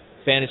course,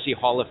 Fantasy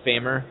Hall of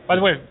Famer. By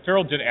the way,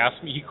 Farrell did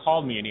ask me. He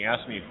called me and he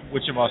asked me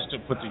which of us to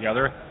put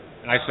together,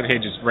 and I said, "Hey,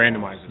 just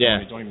randomize it. Yeah.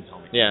 Don't even tell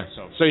me." Yeah.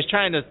 So he's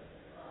trying to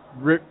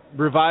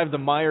revive the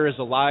Meyer is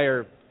a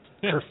liar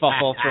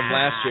kerfuffle from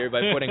last year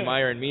by putting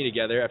Meyer and me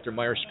together after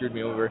Meyer screwed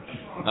me over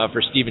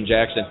for Steven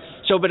Jackson.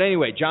 But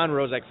anyway, John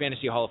Rozak,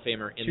 Fantasy Hall of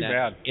Famer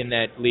in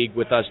that league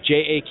with us.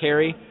 J.A.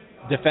 Carey,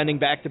 defending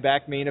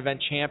back-to-back main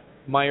event champ.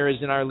 Meyer is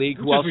in our league.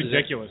 Who else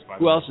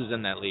is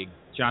in that league?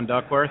 John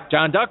Duckworth.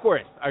 John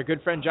Duckworth. Our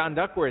good friend John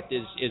Duckworth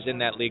is in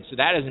that league. So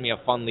that is going to be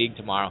a fun league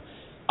tomorrow.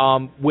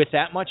 With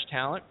that much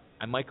talent,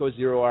 I might go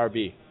 0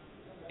 RB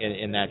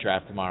in that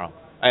draft tomorrow.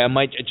 I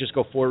might just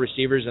go 4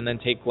 receivers and then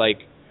take like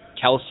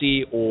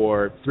Kelsey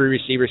or 3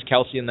 receivers,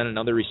 Kelsey and then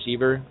another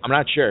receiver. I'm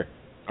not sure,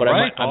 but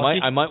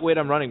I might wait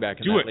on running back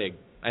in that league.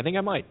 I think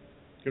I might.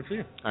 Good for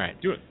you. All right,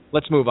 do it.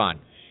 Let's move on.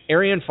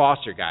 Arian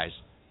Foster, guys.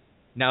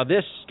 Now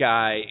this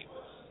guy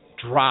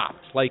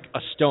dropped like a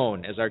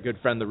stone, as our good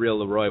friend the real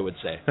Leroy would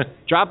say.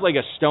 Dropped like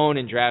a stone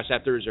in drafts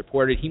after it was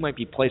reported he might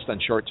be placed on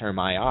short-term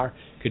IR,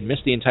 could miss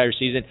the entire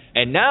season.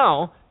 And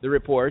now the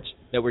reports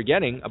that we're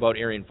getting about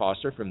Arian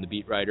Foster from the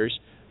beat writers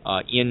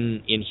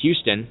in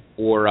Houston,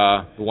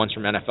 or the ones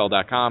from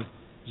NFL.com,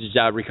 he's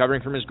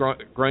recovering from his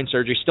groin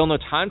surgery. Still no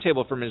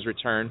timetable from his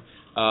return,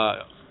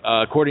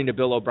 according to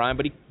Bill O'Brien,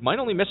 but he might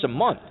only miss a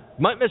month.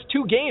 Might miss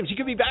 2 games. He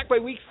could be back by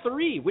week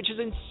 3, which is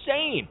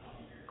insane.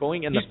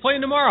 He's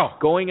playing tomorrow.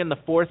 Going in the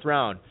 4th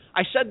round.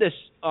 I said this.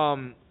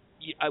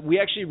 We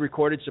actually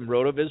recorded some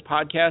RotoViz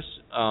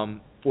podcasts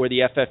for the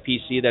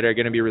FFPC that are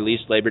going to be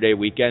released Labor Day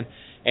weekend,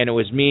 and it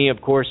was me,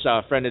 of course,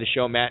 a friend of the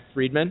show, Matt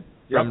Friedman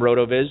from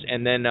RotoViz,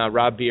 and then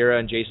Rob Vieira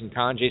and Jason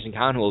Kahn. Jason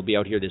Kahn, who will be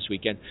out here this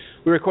weekend.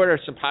 We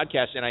recorded some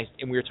podcasts,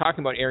 and we were talking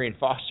about Arian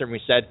Foster, and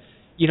we said,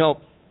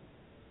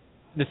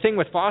 the thing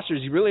with Foster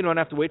is you really don't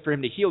have to wait for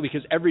him to heal,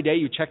 because every day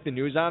you check the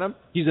news on him,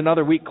 he's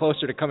another week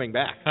closer to coming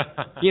back.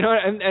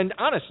 And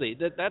honestly,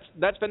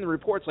 that's been the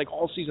reports like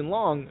all season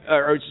long,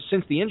 or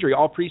since the injury,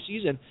 all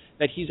preseason,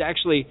 that he's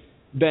actually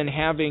been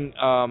having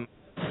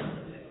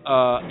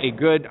a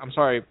good. I'm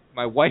sorry,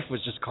 my wife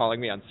was just calling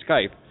me on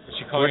Skype. Is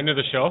she calling into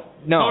the show?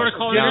 No. Tell her to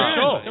call into the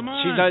show. Come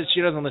on.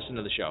 She doesn't listen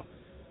to the show.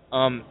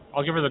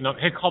 I'll give her the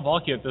number. Hey, call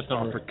Balky at this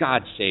number. For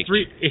God's sake.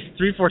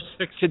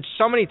 346. Could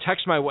somebody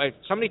text my wife?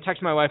 Somebody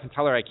text my wife and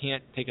tell her I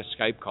can't take a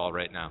Skype call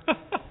right now.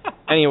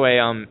 Anyway,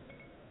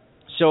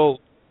 so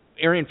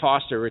Arian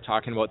Foster, we're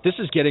talking about. This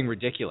is getting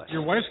ridiculous.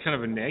 Your wife's kind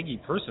of a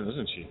naggy person,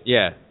 isn't she?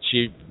 Yeah,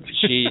 she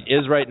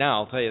is right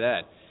now. I'll tell you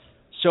that.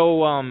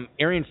 So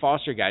Arian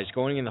Foster, guys,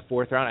 going in the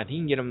 4th round. I think you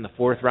can get him in the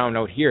 4th round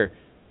out here.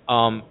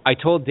 I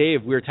told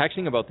Dave, we were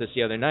texting about this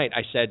the other night.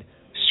 I said,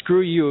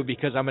 screw you,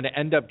 because I'm going to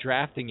end up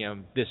drafting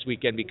him this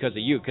weekend because of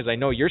you, because I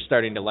know you're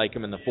starting to like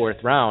him in the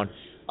 4th round.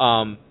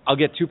 I'll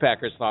get Two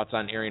Packers' thoughts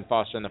on Arian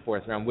Foster in the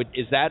 4th round.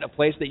 Is that a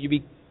place that you'd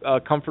be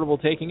comfortable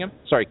taking him?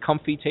 Sorry,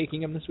 comfy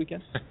taking him this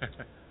weekend?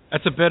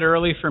 That's a bit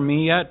early for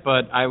me yet,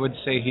 but I would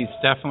say he's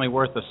definitely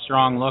worth a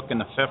strong look in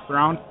the 5th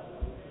round.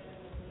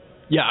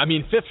 Yeah, I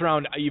mean, 5th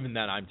round, even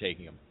then I'm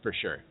taking him for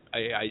sure.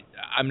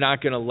 I'm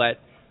not going to let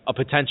a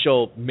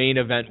potential main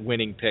event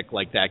winning pick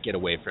like that get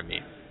away from me.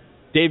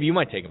 Dave, you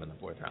might take him in the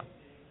 4th round.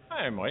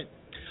 I might.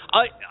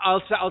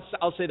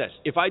 I'll say this: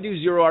 if I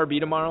do 0 RB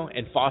tomorrow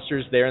and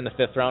Foster's there in the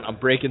 5th round, I'm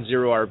breaking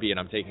 0 RB and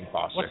I'm taking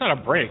Foster. Well, that's not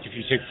a break if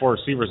you take 4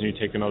 receivers and you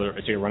take a running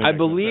back. I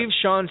believe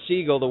Sean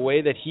Siegel, the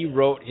way that he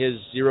wrote his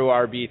 0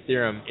 RB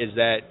theorem is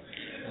that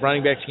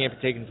running backs can't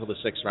be taken until the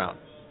 6th round.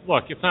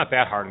 Look, it's not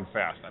that hard and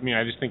fast. I mean,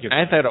 I just think it's.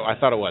 I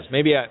thought it was.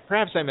 Maybe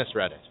perhaps I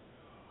misread it.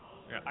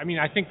 Yeah, I mean,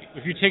 I think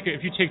if you take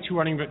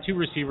 2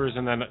 receivers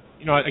and then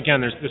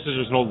again,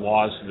 there's no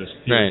laws to this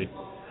theory.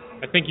 Right.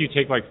 I think you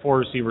take like 4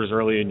 receivers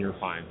early and you're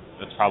fine.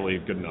 That's probably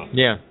good enough.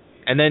 Yeah,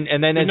 and then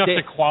enough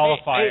to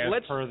qualify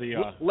as per the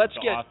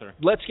author.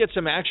 Let's get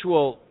some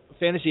actual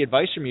fantasy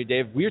advice from you,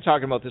 Dave. We were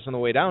talking about this on the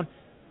way down.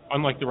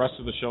 Unlike the rest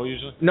of the show,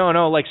 usually. No,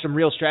 like some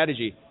real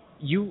strategy.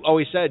 You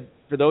always said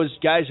for those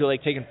guys who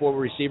like taking 4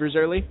 receivers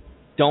early,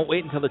 don't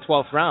wait until the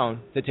 12th round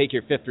to take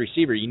your 5th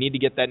receiver. You need to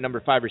get that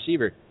number 5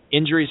 receiver.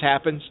 Injuries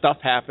happen, stuff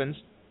happens.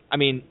 I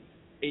mean,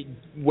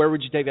 where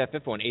would you take that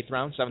 5th one? 8th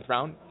round, 7th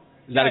round?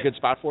 Is that a good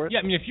spot for it? Yeah,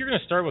 I mean, if you're going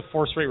to start with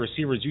 4 straight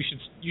receivers,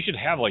 you should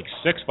have like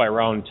 6 by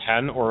round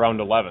 10 or round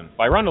 11.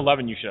 By round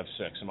 11, you should have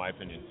 6, in my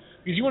opinion,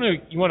 because you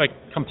want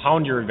to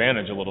compound your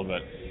advantage a little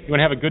bit. You want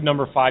to have a good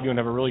number 5. You want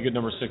to have a really good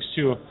number 6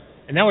 too.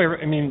 And that way,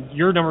 I mean,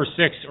 your number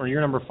 6 or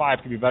your number 5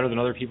 could be better than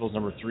other people's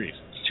number 3s.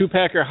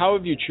 Two-Packer, how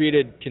have you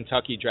treated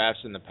Kentucky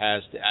drafts in the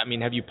past? I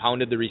mean, have you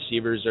pounded the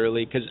receivers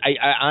early? Because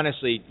I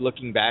honestly,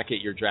 looking back at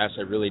your drafts,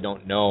 I really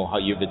don't know how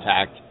you've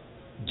attacked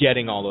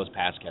getting all those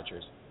pass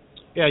catchers.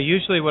 Yeah,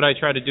 usually what I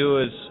try to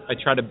do is I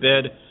try to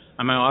bid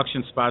on my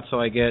auction spot so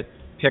I get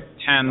pick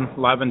 10,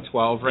 11,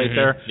 12 right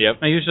there. Yep.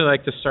 I usually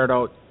like to start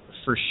out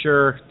for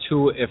sure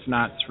 2, if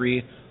not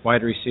 3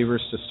 wide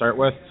receivers to start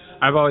with.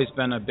 I've always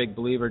been a big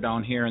believer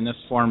down here in this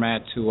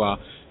format to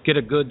get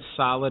a good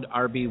solid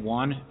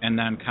RB1 and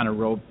then kind of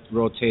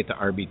rotate the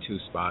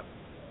RB2 spot.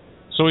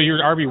 So your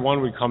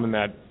RB1 would come in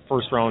that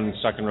 1st round and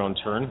 2nd round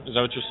turn. Is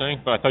that what you're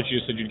saying? But I thought you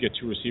said you'd get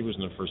 2 receivers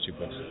in the first 2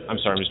 picks. I'm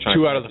sorry, I'm just trying.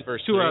 2 out of the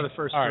first 2 3. out of the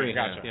first 3. All right,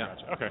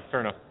 gotcha. Okay,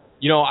 fair enough.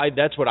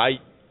 That's what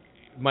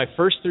my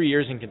first 3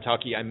 years in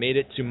Kentucky, I made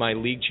it to my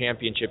league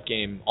championship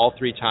game all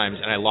 3 times,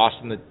 and I lost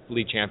in the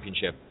league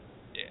championship,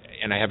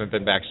 and I haven't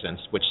been back since,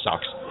 which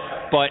sucks.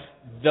 But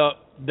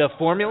the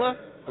formula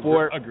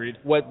for Agreed.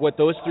 what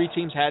those 3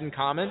 teams had in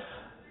common,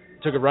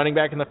 took a running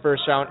back in the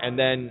 1st round and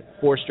then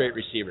 4 straight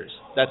receivers.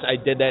 I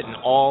did that in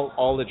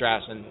all the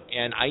drafts,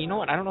 and I, you know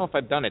what, I don't know if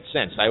I've done it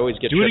since. I always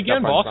get do it tripped again,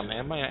 up boss. on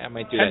something. I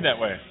might do Head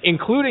that way.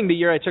 Including the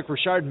year I took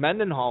Rashard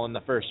Mendenhall in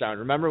the 1st round.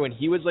 Remember when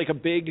he was like a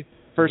big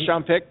 1st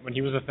round pick? When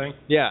he was a thing?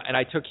 Yeah, and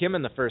I took him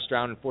in the 1st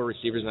round and 4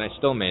 receivers, and I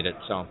still made it.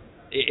 So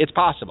it's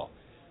possible.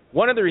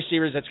 One of the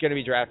receivers that's going to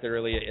be drafted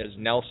early is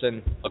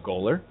Nelson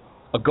Aguilar.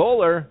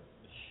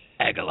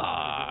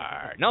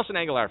 Nelson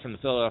Aguilar from the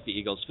Philadelphia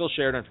Eagles. Phil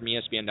Sheridan from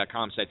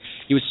ESPN.com said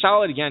he was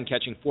solid again,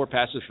 catching 4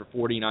 passes for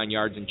 49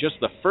 yards in just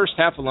the first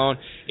half alone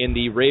in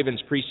the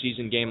Ravens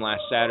preseason game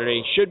last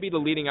Saturday. Should be the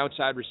leading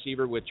outside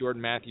receiver with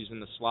Jordan Matthews in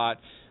the slot.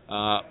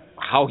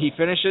 How he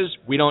finishes,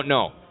 we don't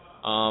know.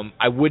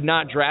 I would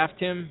not draft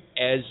him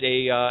as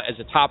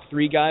a top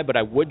 3 guy, but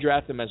I would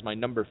draft him as my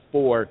number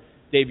 4.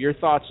 Dave, your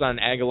thoughts on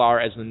Aguilar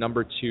as the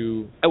number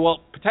 2,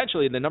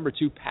 potentially the number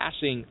 2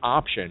 passing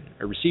option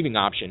or receiving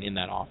option in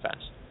that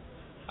offense?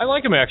 I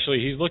like him, actually.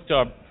 He's looked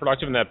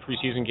productive in that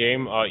preseason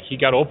game. He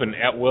got open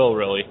at will,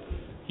 really.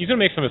 He's going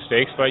to make some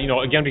mistakes, but,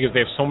 again, because they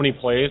have so many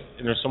plays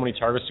and there's so many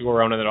targets to go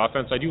around in that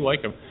offense, I do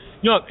like him.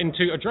 And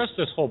to address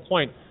this whole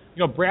point,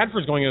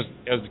 Bradford's going as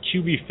the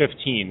QB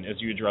 15, as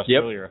you addressed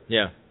earlier.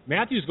 Yeah.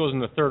 Matthews goes in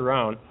the 3rd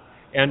round,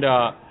 and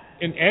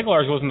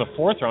Aguilar goes in the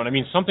 4th round. I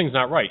mean, something's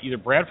not right. Either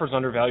Bradford's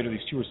undervalued or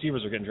these 2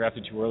 receivers are getting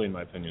drafted too early, in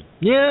my opinion.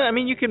 Yeah, I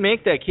mean, you can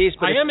make that case.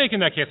 But I am making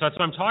that case. That's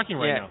what I'm talking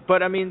right now.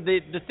 But, I mean,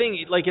 the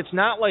thing, it's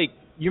not like,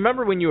 you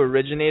remember when you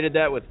originated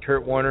that with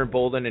Kurt Warner,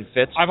 Bolden, and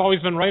Fitz? I've always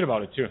been right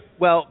about it, too.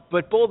 Well,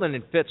 but Bolden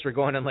and Fitz were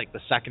going in, the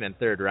 2nd and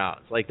 3rd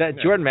rounds.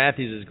 Jordan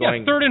Matthews is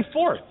going... Yeah, 3rd and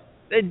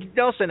 4th.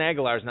 Nelson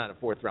Aguilar's not a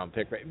 4th round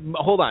pick, right?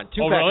 Hold on.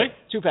 Really?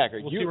 Two-packer.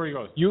 We'll see where he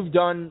goes. You've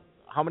done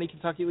how many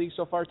Kentucky leagues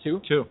so far?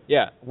 2? 2.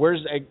 Yeah.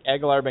 Where's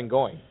Aguilar been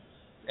going?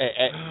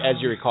 As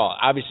you recall,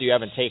 obviously you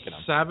haven't taken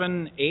him.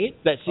 7,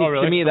 8.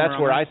 To me, that's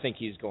where I think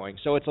he's going.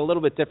 So it's a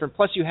little bit different.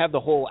 Plus, you have the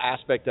whole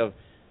aspect of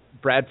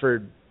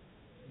Bradford,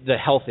 the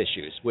health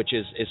issues, which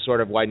is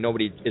sort of why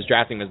nobody is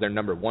drafting him as their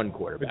number 1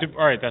 quarterback.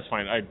 All right, that's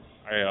fine.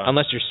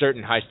 Unless you're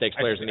certain high-stakes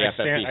players in the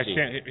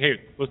FFPC. Hey,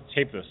 let's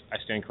tape this. I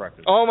stand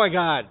corrected. Oh, my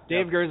God.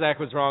 Dave Gerzak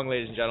was wrong,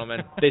 ladies and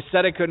gentlemen. They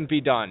said it couldn't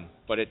be done,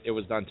 but it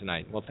was done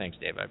tonight. Well, thanks,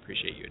 Dave. I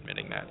appreciate you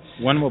admitting that.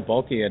 When will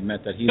Bulky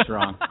admit that he's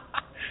wrong?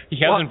 He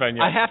hasn't been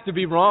yet. I have to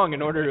be wrong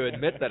in order to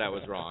admit that I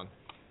was wrong.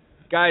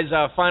 Guys,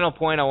 final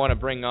point I want to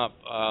bring up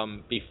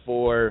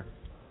before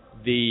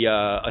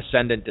the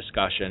Ascendant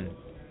discussion,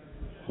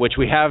 which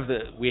we have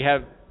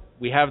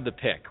the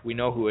pick. We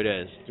know who it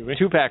is. Do we?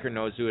 Two-Packer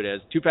knows who it is.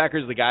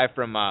 Two-Packer's the guy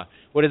from,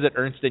 what is it,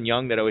 Ernst &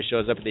 Young that always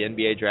shows up at the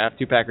NBA draft.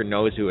 Two-Packer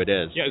knows who it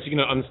is. Yeah, is he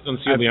going to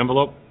unseal the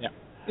envelope? Yeah.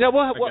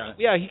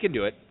 Yeah, he can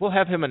do it. We'll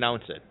have him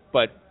announce it.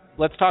 But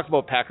let's talk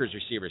about Packers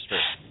receivers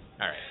first.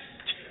 All right.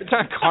 It's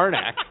not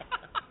Karnak.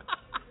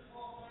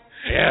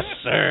 Yes,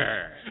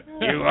 sir.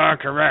 You are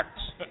correct.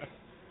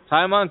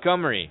 Ty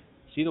Montgomery.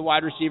 See the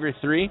wide receiver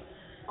 3?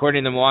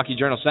 According to the Milwaukee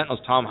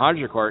Journal-Sentinel's Tom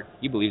Hodgercourt,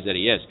 he believes that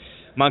he is.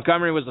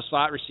 Montgomery was the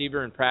slot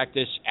receiver in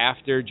practice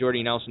after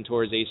Jordy Nelson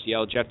tore his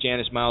ACL. Jeff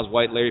Janis, Miles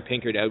White, Larry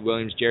Pinkard, Ed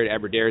Williams, Jared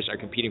Aberderis are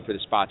competing for the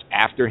spots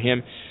after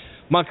him.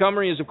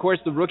 Montgomery is, of course,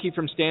 the rookie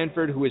from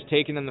Stanford who was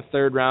taken in the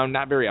 3rd round.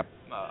 Not very a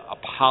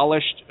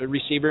polished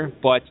receiver,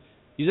 but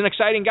he's an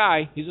exciting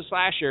guy. He's a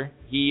slasher.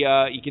 He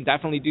can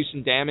definitely do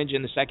some damage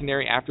in the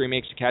secondary after he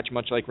makes a catch,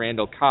 much like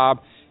Randall Cobb.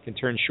 Can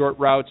turn short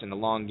routes into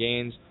long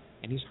gains,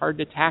 and he's hard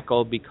to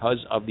tackle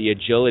because of the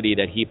agility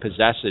that he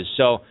possesses.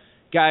 So,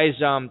 guys,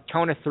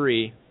 count of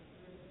 3.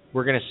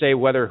 We're going to say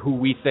who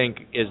we think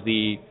is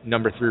the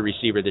number 3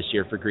 receiver this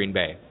year for Green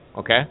Bay.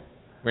 Okay?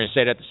 We're going to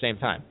say it at the same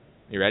time.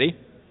 You ready?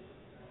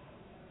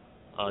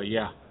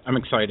 Yeah. I'm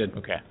excited.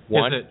 Okay.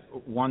 Is it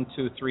 1,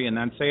 2, 3, and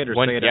then say it, or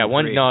say it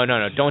on 3?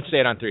 No. Don't say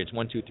it on 3. It's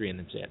 1, 2, 3, and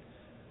then say it.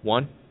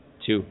 1,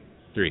 2,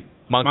 3.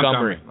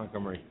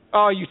 Montgomery.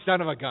 Oh, you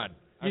son of a gun!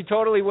 You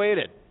totally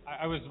waited.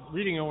 I was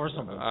reading it or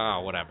something.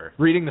 Oh, whatever.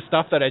 Reading the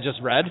stuff that I just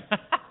read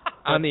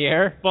on the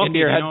air into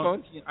your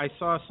headphones. I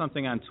saw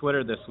something on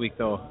Twitter this week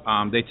though.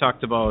 They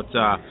talked about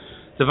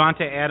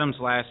Devontae Adams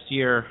last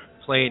year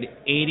played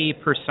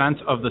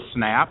 80% of the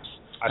snaps.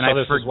 I saw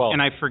this as well.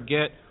 And I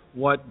forget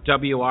what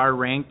WR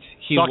ranked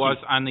he was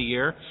on the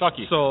year.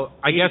 Sucky. So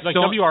I guess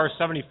WR is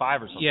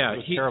 75 or something. Yeah, it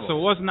was terrible. So it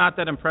was not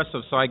that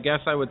impressive. So I guess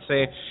I would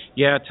say,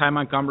 Ty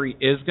Montgomery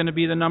is going to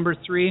be the number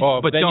 3,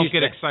 but don't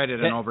get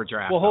excited and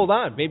overdraft. Well, hold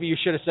on. Maybe you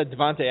should have said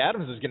Devontae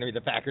Adams is going to be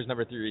the Packers'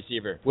 number 3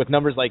 receiver with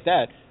numbers like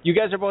that. You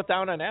guys are both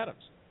down on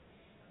Adams.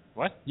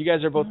 What? You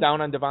guys are both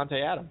down on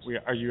Devontae Adams.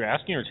 Are you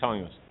asking or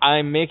telling us?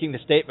 I'm making the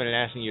statement and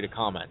asking you to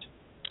comment.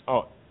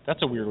 Oh, that's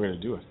a weird way to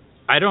do it.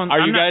 Are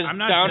you guys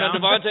down on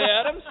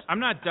Devontae Adams? I'm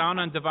not down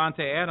on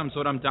Devontae Adams.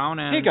 What I'm down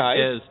on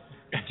is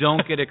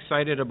don't get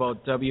excited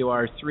about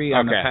WR3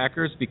 on the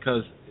Packers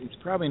because it's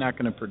probably not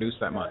going to produce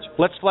that much.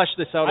 Let's flesh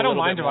this out a little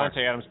bit. I don't mind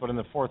Devontae Adams, but in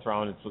the 4th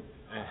round, it's...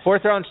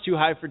 4th round's too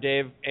high for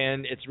Dave,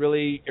 and it's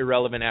really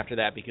irrelevant after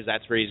that because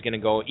that's where he's going to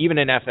go, even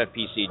in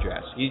FFPC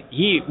drafts.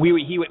 He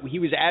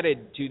was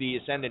added to the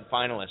Ascendant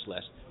finalist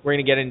list. We're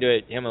going to get into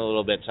him a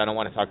little bit, so I don't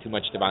want to talk too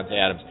much Devontae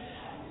Adams.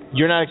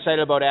 You're not excited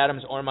about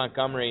Adams or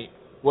Montgomery.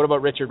 What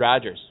about Richard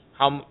Rodgers?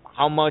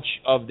 How much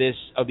of these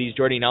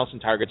Jordy Nelson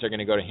targets are going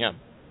to go to him?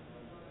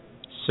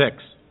 6.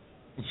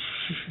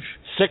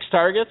 6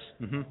 targets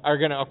are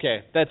going to.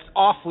 Okay, that's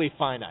awfully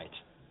finite.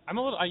 I'm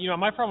a little.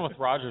 My problem with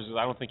Rodgers is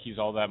I don't think he's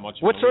all that much.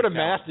 What sort of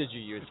math did you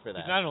use for that?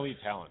 He's not an elite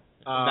talent.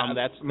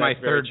 That's my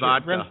third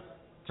vodka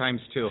times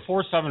 2.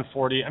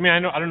 4.740. I mean, I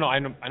don't know. I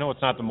know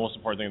it's not the most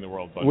important thing in the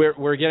world, but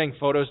we're getting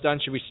photos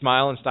done. Should we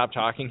smile and stop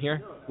talking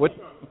here? What?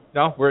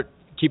 No,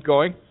 keep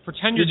going.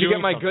 Pretend Did you get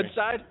my something. good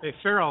side? Hey,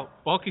 Farrell,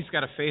 Bulky's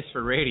got a face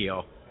for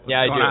radio.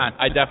 Yeah, I do.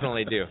 I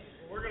definitely do.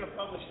 We're going to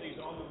publish these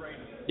on the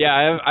radio.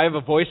 Yeah, I have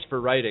a voice for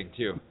writing,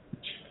 too.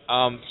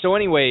 So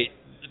anyway,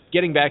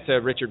 getting back to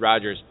Richard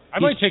Rodgers. I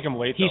might take him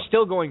late, though. He's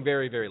still going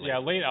very, very late. Yeah,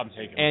 late I'm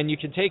taking him. And you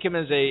can take him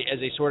as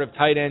a sort of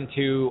tight end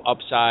 2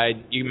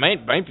 upside. You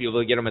might be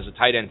able to get him as a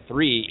tight end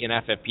 3 in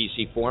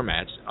FFPC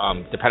formats,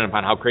 depending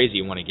upon how crazy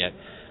you want to get.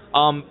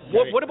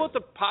 What about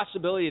the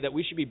possibility that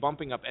we should be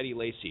bumping up Eddie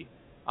Lacy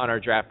on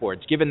our draft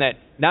boards, given that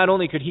not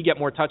only could he get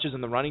more touches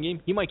in the running game,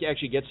 he might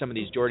actually get some of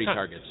these Jordy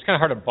targets. It's kind of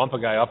hard to bump a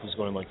guy up who's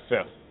going like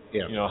 5th.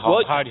 Yeah.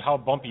 How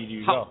bumpy do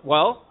you go?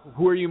 Well,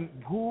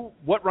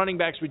 what running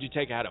backs would you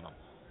take ahead of him?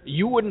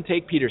 You wouldn't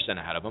take Peterson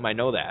ahead of him, I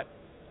know that.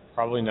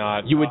 Probably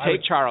not. You would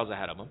take Charles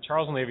ahead of him.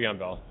 Charles and Le'Veon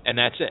Bell. And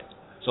that's it.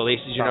 So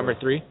Lacy's your number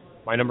 3?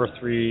 My number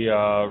 3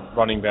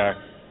 running back.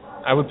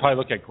 I would probably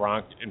look at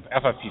Gronk. In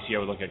FFPC, I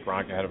would look at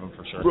Gronk ahead of him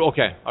for sure.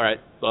 Okay, all right.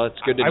 Well, that's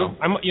good to know.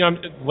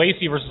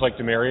 Lacy versus like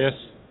Demarius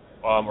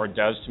or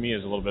Dez to me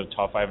is a little bit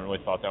tough. I haven't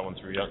really thought that one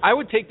through yet. I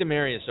would take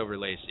Demarius over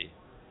Lacy.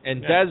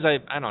 And Dez,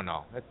 I don't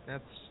know.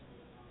 That's...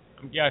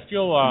 Yeah, I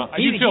feel I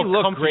do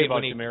feel comfy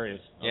about Demarius.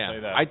 I'd say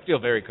that. I'd feel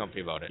very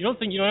comfy about it. You don't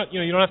think you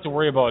don't have to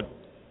worry about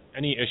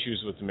any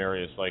issues with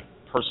Demarius, like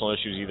personal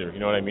issues either. You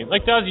know what I mean?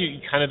 Like Dez, you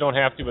kind of don't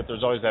have to, but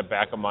there's always that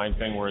back of mind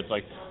thing where it's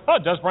like, oh,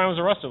 Dez Bryant was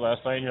arrested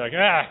last night, and you're like,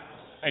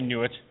 I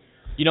knew it.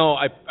 You know,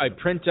 I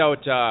print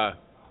out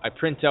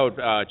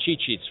cheat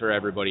sheets for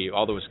everybody,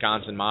 all the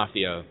Wisconsin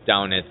Mafia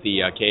down at the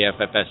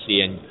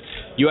KFFSC, and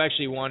you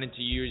actually wanted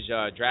to use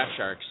Draft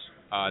Sharks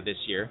this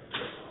year.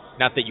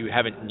 Not that you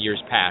haven't in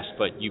years past,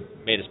 but you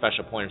made a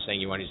special point of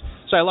saying you want to use.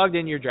 So I logged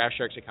into your Draft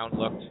Sharks account,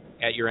 looked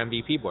at your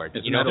MVP board.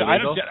 You know, I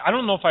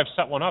don't know if I've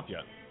set one up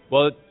yet.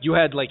 Well, you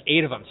had like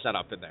 8 of them set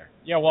up in there.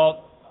 Yeah,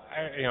 well,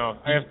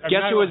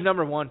 guess who was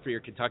number 1 for your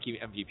Kentucky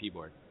MVP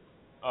board?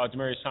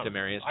 Demarius Thomas.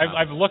 Demarius Thomas.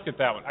 I've looked at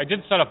that one. I did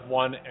set up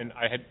one, and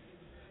I had.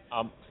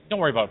 Don't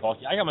worry about it,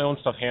 Balky. I got my own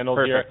stuff handled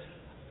here.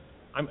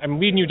 I'm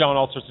leading you down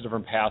all sorts of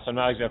different paths. I'm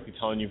not exactly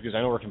telling you because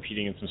I know we're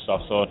competing in some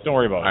stuff, so don't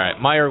worry about it. All right,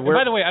 Meyer.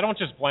 By the way, I don't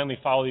just blindly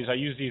follow these. I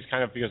use these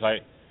kind of because I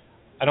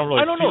don't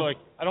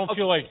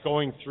feel like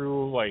going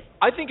through like.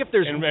 I think if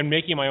there's and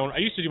making my own. I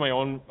used to do my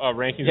own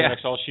rankings in an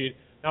Excel sheet.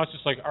 Now it's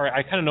just like, all right,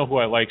 I kind of know who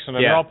I like, so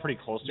they're all pretty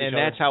close to each other.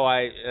 And that's how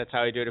I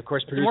do it. Of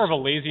course, it's more of a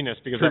laziness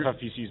because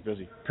FFPC is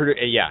busy.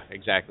 Yeah,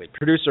 exactly.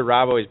 Producer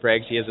Rob always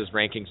brags he has his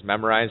rankings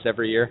memorized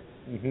every year,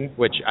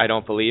 which I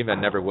don't believe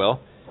and never will.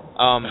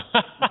 And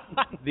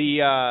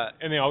they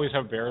always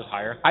have Bears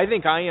higher. I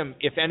think I am.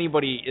 If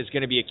anybody is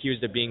going to be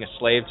accused of being a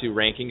slave to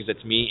rankings,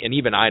 it's me. And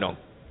even I don't.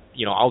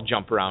 You know, I'll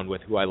jump around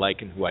with who I like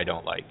and who I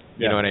don't like.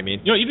 You know what I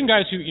mean? You know, even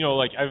guys who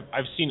like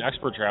I've seen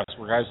expert drafts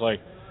where guys like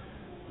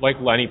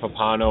Lenny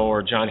Papano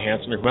or John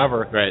Hansen or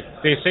whomever, right?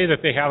 They say that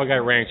they have a guy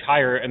ranked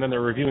higher, and then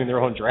they're reviewing their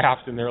own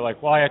draft, and they're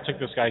like, well, I took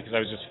this guy because I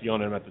was just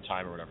feeling him at the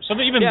time or whatever. So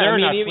they're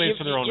not slaves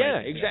to their own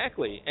rankings. Yeah,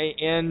 exactly.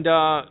 And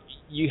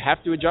you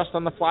have to adjust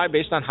on the fly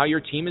based on how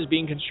your team is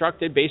being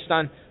constructed, based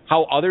on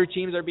how other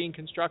teams are being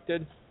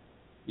constructed.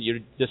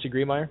 You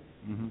disagree, Meyer?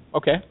 Mm-hmm.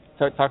 Okay.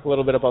 Talk a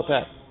little bit about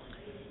that.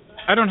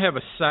 I don't have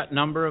a set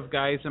number of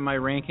guys in my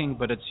ranking,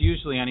 but it's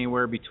usually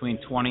anywhere between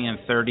 20 and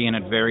 30, and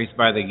it varies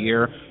by the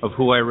year of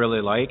who I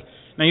really like.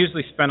 And I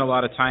usually spend a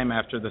lot of time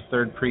after the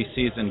third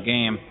preseason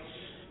game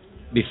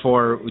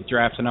before we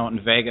drafting out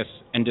in Vegas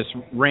and just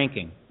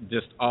ranking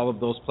just all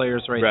of those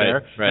players right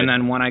there. Right. And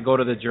then when I go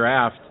to the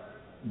draft,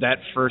 that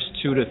first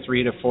 2 to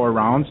 3 to 4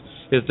 rounds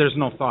there's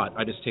no thought.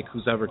 I just take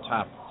who's ever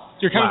top.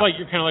 So you're kind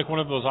of like one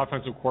of those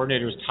offensive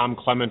coordinators, Tom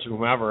Clement or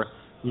whomever,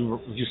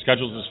 who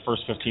schedules his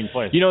first 15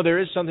 plays. You know,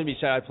 there is something to be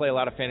said. I play a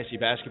lot of fantasy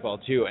basketball,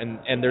 too,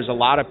 and there's a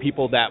lot of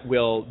people that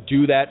will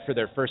do that for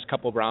their first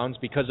couple of rounds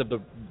because of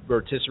the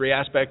rotisserie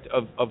aspect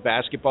of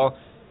basketball.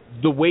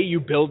 The way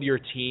you build your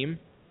team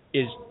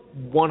is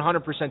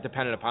 100%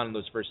 dependent upon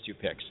those first 2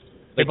 picks.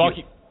 Hey,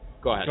 Balky,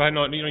 go ahead. Go ahead.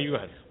 No, you go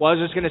ahead. Well, I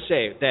was just going to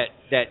say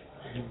that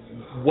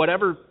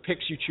whatever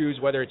picks you choose,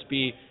 whether it's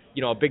be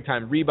a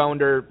big-time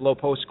rebounder, low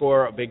post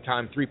scorer, a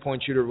big-time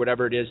three-point shooter,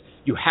 whatever it is,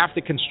 you have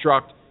to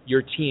construct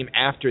your team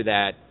after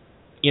that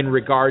in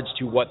regards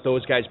to what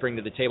those guys bring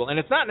to the table. And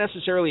it's not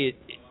necessarily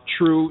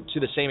true to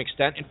the same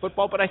extent in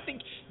football, but I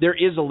think there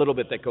is a little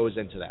bit that goes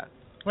into that.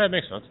 Well, that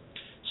makes sense.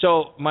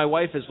 So my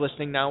wife is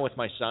listening now with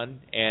my son,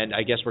 and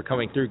I guess we're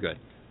coming through good.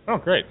 Oh,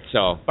 great.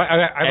 So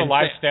I have a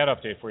live stat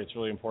update for you. It's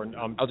really important.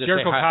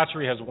 Jericho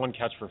Cotchery has 1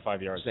 catch for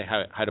 5 yards. Say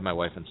hi to my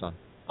wife and son.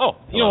 Oh,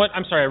 you know what?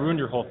 I'm sorry. I ruined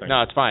your whole thing.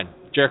 No, it's fine.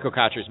 Jericho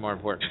Cotchery is more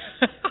important.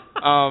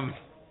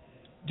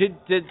 Did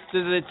it?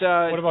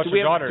 What about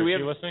your daughter? Is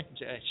she listening?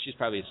 She's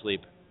probably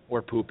asleep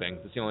or pooping.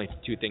 That's the only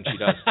 2 things she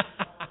does.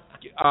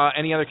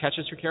 Any other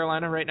catches for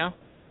Carolina right now?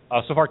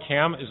 So far,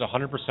 Cam is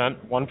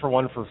 100%, 1 for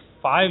 1 for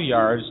 5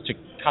 yards to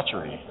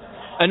Cotchery.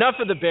 Enough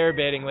of the bear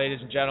baiting, ladies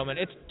and gentlemen.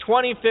 It's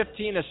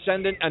 2015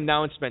 Ascendant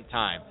announcement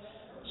time.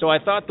 So I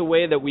thought the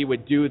way that we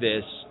would do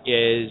this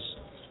is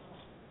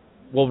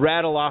we'll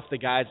rattle off the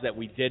guys that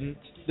we didn't.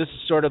 This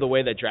is sort of the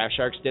way that Draft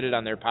Sharks did it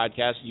on their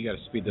podcast. You got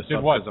to speed this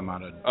up because I'm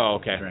out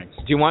of drinks.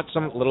 Do you want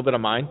a little bit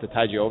of mine to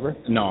tide you over?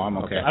 No, I'm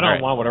okay. I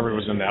don't want whatever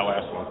was in that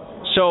last one.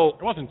 So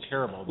it wasn't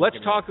terrible. Let's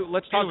talk. It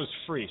was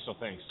free, so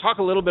thanks. Talk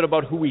a little bit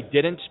about who we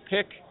didn't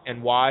pick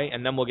and why,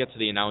 and then we'll get to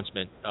the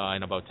announcement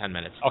in about 10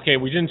 minutes. Okay,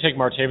 we didn't take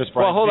Martavis Bryant.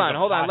 Well, hold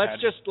on.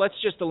 Let's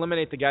just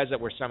eliminate the guys that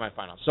were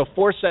semifinals. So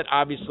Forsett,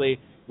 obviously,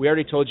 we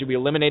already told you we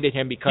eliminated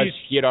him because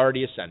he had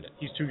already ascended.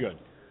 He's too good.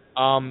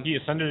 He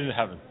ascended into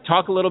heaven.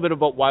 Talk a little bit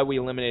about why we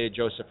eliminated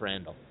Joseph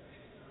Randall.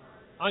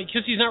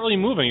 Because he's not really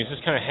moving. He's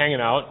just kind of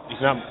hanging out.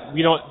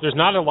 There's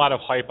not a lot of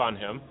hype on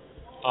him.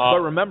 But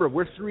remember,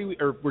 we're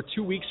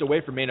 2 weeks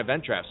away from main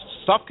event drafts.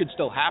 Stuff could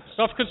still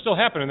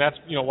happen. And that's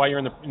why you're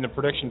in the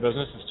prediction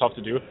business. It's tough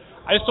to do.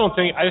 I just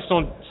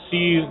don't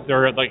see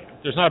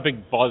there's not a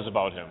big buzz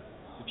about him.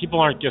 People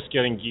aren't just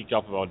getting geeked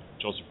up about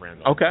Joseph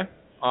Randall. Okay.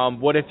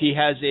 What if he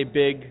has a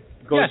big?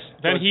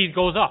 Then he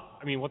goes up.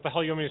 I mean, what the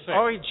hell you want me to say?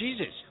 Oh,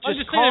 Jesus.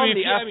 Just calm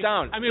the F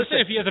down.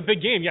 Listen, if he has a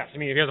big game, yes. I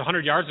mean, if he has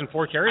 100 yards and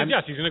 4 carries,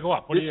 yes, he's going to go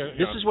up.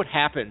 This is what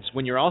happens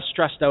when you're all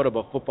stressed out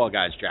about football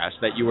guys drafts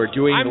that you were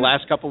doing the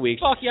last couple of weeks.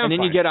 Bulky, and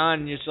then fine. you get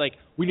on and it's like,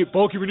 we need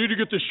to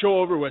get this show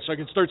over with so I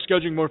can start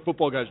scheduling more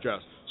football guys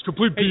drafts. It's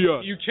complete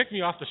BS. You kicked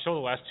me off the show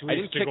the last 2 weeks.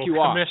 I didn't kick you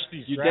off.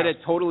 You did it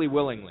totally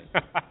willingly.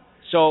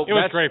 So it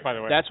was great, by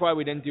the way. That's why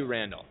we didn't do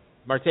Randall.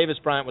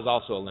 Martavis Bryant was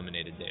also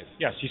eliminated, Dave.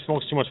 Yes, he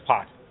smokes too much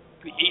pot.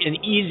 An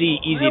easy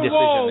decision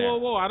there.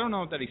 Whoa! I don't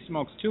know that he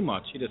smokes too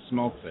much. He just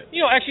smokes it.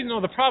 Actually, no.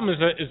 The problem is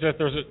that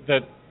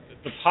that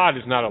the pot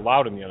is not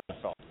allowed in the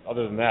NFL.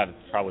 Other than that,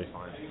 it's probably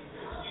fine.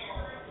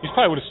 He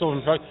probably would have still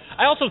been.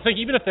 I also think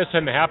even if this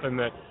hadn't happened,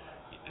 that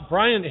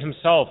Bryant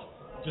himself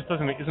just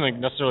isn't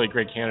necessarily a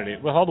great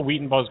candidate. With all the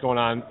Wheaton buzz going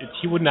on,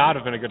 he would not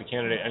have been a good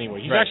candidate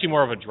anyway. He's actually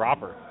more of a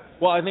dropper.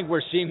 Well, I think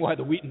we're seeing why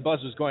the Wheaton buzz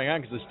was going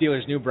on because the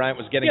Steelers knew Bryant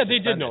was getting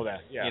suspended. They did know that.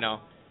 Yeah.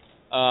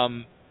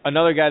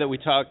 Another guy that we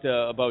talked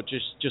about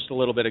just a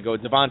little bit ago,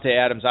 Davante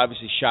Adams,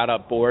 obviously shot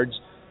up boards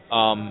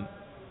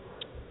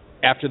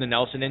after the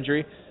Nelson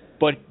injury.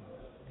 But,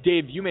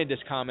 Dave, you made this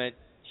comment.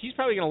 He's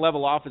probably going to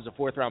level off as a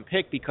fourth-round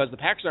pick because the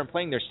Packers aren't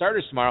playing their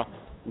starters tomorrow.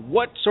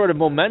 What sort of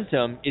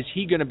momentum is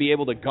he going to be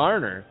able to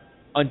garner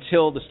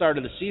until the start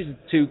of the season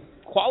to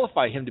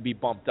qualify him to be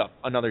bumped up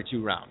another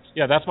 2 rounds?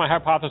 Yeah, that's my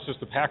hypothesis.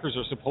 The Packers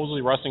are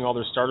supposedly resting all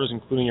their starters,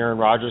 including Aaron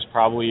Rodgers,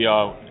 probably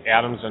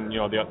Adams, and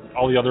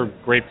all the other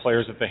great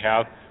players that they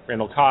have.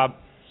 Randall Cobb,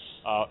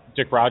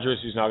 Dick Rogers,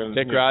 who's not going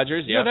to. Dick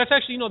Rogers, yeah. That's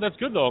actually that's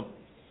good though.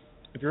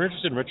 If you're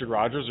interested in Richard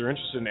Rodgers or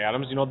interested in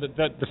Adams,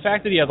 the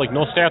fact that he had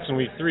no stats in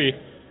week 3,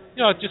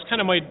 it just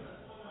kind of might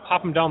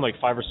pop him down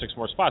 5 or 6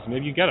 more spots.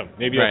 Maybe you get him.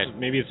 Maybe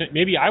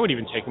I would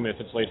even take him if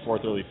it's late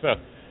 4th, early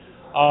 5th.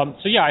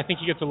 I think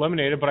he gets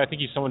eliminated, but I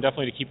think he's someone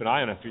definitely to keep an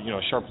eye on. If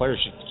a sharp player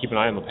should keep an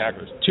eye on the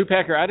Packers.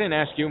 Two-Packer, I didn't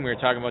ask you when we were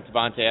talking about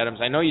Davante Adams.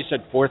 I know you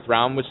said 4th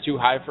round was too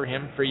high for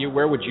him. For you,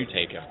 where would you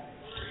take him?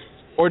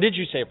 Or did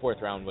you say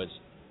 4th round was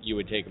you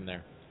would take him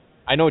there?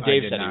 I know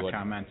Dave said he would.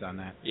 I did not comment on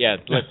that. Yeah.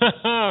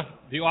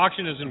 The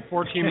auction is in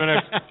 14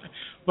 minutes.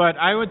 But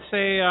I would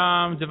say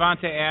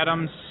Davante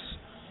Adams,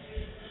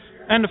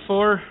 end of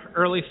 4,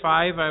 early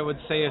 5, I would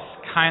say is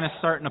kind of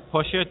starting to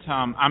push it.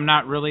 I'm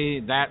not really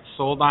that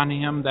sold on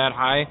him that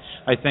high.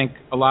 I think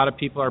a lot of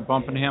people are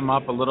bumping him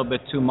up a little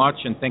bit too much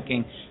and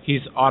thinking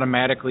he's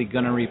automatically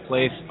going to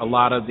replace a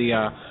lot of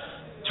the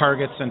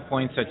targets and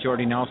points that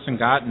Jordy Nelson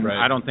got, and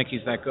I don't think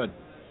he's that good.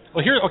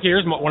 Well,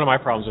 here's one of my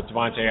problems with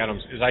Davante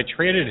Adams is I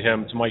traded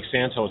him to Mike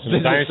Santos in the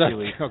Dynasty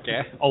League,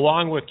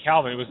 along with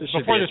Calvin. It was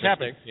before this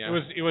happened. Yeah.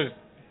 It was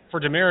for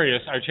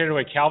Demarius. I traded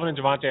away Calvin and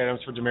Davante Adams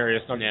for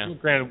Demarius. Now,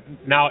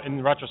 granted, now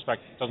in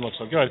retrospect, it doesn't look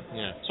so good.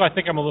 Yeah. So I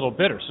think I'm a little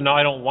bitter. So now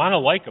I don't want to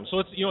like him. So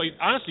it's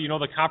honestly,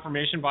 the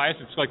confirmation bias.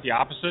 It's like the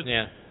opposite.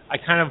 Yeah. I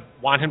kind of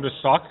want him to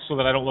suck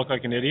so that I don't look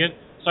like an idiot.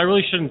 So I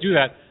really shouldn't do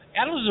that.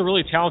 Adams is a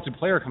really talented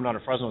player coming out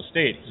of Fresno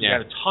State. He's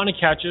had a ton of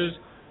catches.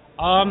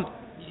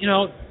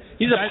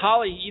 He's a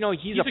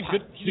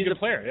good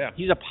player, yeah.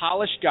 He's a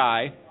polished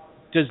guy,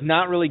 does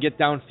not really get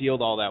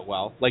downfield all that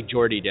well, like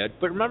Jordy did.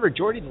 But remember,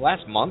 Jordy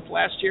last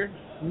year,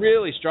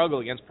 really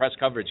struggled against press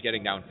coverage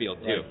getting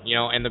downfield, too.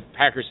 Right. And the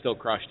Packers still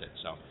crushed it.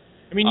 So,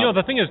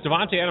 the thing is,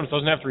 Davante Adams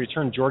doesn't have to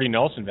return Jordy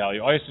Nelson value.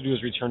 All he has to do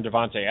is return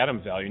Davante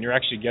Adams value, and you're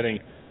actually getting,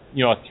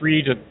 a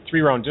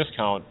 3 round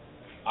discount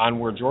on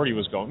where Jordy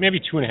was going.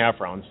 Maybe 2.5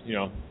 rounds,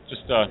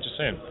 just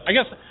saying. I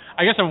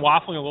guess I'm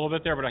waffling a little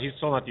bit there, but he's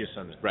still not the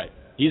ascendant. Right.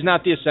 He's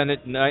not the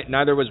ascendant.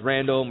 Neither was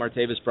Randall,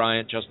 Martavis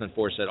Bryant, Justin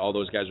Forsett. All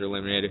those guys are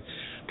eliminated.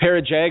 Pair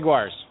of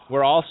Jaguars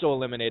were also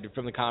eliminated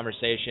from the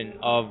conversation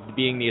of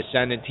being the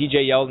ascendant. T.J.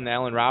 Yeldon,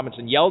 Allen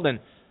Robinson. Yeldon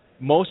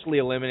mostly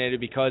eliminated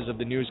because of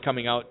the news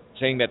coming out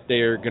saying that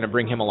they're going to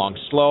bring him along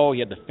slow. He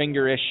had the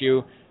finger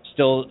issue.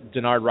 Still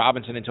Denard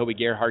Robinson and Toby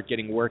Gerhart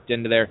getting worked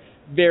into there.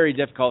 Very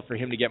difficult for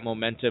him to get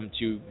momentum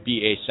to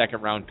be a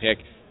second-round pick.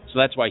 So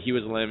that's why he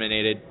was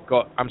eliminated.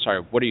 I'm sorry,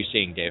 what are you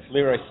seeing, Dave?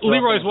 Leroy's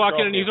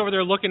walking and he's over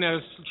there looking at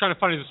us, trying to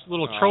find his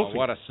little trophy.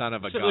 What a son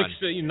of a gun. Like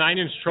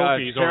 9-inch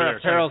trophy he's over there.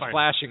 Farrell's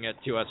flashing it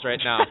to us right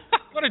now.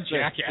 What a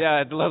jackass.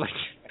 Yeah,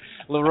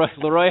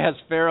 Leroy has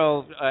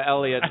Farrell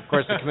Elliott, of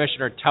course, the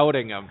commissioner,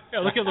 touting him. Yeah,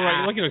 look at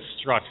Leroy. Look at his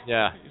strut.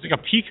 Yeah. He's like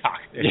a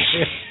peacock.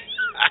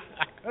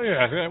 Oh,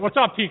 yeah. What's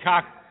up,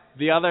 peacock?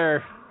 The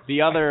other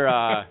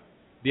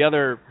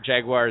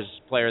Jaguars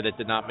player that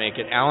did not make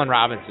it, Allen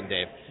Robinson,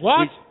 Dave.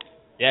 What?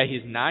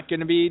 He's not going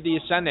to be the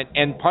ascendant.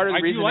 And part of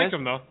the reason is,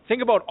 him, though.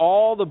 Think about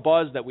all the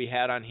buzz that we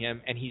had on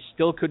him, and he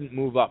still couldn't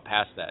move up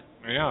past that.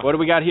 Yeah. What do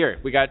we got here?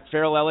 We got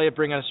Farrell Elliott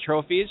bringing us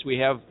trophies. We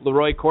have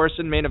Leroy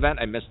Corson, main event.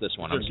 I missed this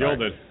one. I'm sorry.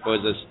 Gilded. What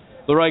was this?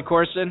 Leroy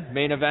Corson,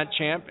 main event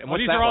champ. And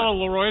what's these that are all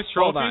one? Leroy's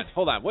trophies?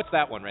 Hold on. What's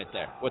that one right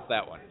there? What's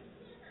that one?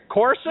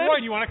 Corson? Leroy,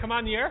 do you want to come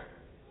on the air?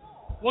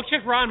 We'll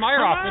kick Ron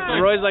Meyer off.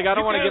 Leroy's like, I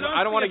don't want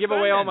to give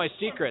away all my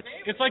secrets.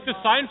 It's like the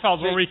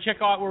Seinfeld where we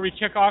kick off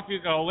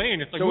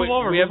Elaine. It's like, move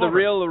over. We have the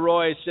real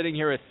Leroy sitting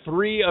here with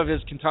 3 of his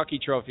Kentucky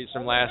trophies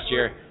from last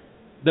year.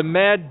 The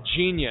mad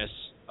genius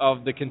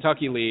of the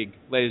Kentucky League,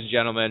 ladies and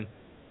gentlemen.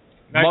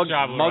 Nice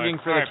job, Leroy. Mugging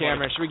for the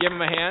camera. Should we give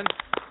him a hand?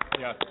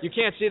 Yeah. You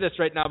can't see this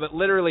right now, but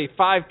literally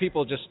 5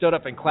 people just stood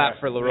up and clapped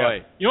for Leroy.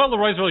 Yeah. You know what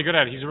Leroy's really good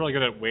at? He's really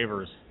good at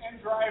waivers. And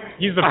driving.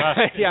 He's the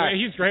best. Yeah.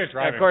 He's great at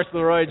driving. And of course,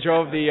 Leroy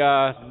drove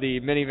the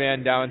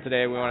minivan down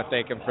today. We want to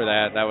thank him for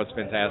that. That was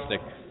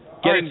fantastic.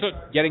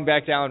 Getting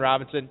back to Allen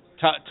Robinson,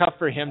 tough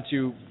for him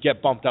to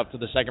get bumped up to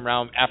the second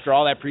round. After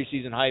all that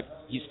preseason hype,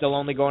 he's still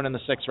only going in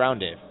the 6th round,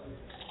 Dave.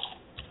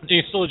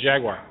 He's still a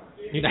Jaguar.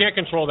 You can't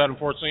control that,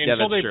 unfortunately. Yeah,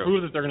 Until they true.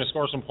 prove that they're going to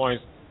score some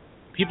points,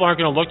 people aren't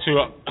going to look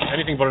to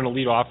anything but an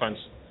elite offense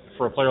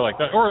for a player like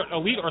that, or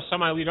elite or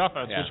semi-elite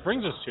offense, which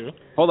brings us to.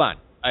 Hold on.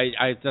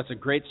 That's a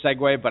great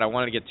segue, but I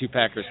wanted to get two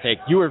Packers' take.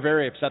 You were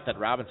very upset that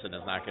Robinson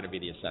is not going to be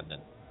the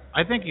ascendant.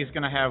 I think he's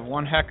going to have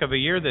one heck of a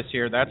year this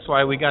year. That's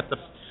why I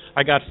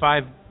got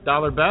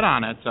 $5 bet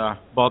on it,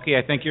 Bulky.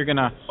 I think you're going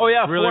to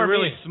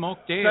really smoke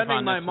Dave spending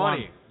on my this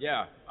money. one.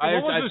 Yeah.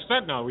 What was the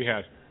bet now we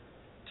had?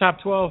 Top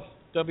 12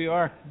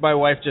 WR. My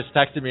wife just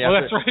texted me. Oh,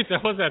 that's right.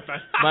 That was that bet.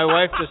 My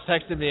wife just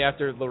texted me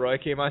after Leroy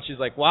came on. She's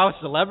like, "Wow,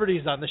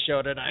 celebrities on the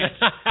show tonight."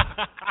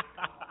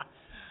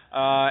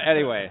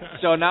 Anyway,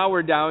 so now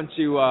we're down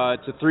to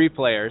 3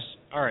 players.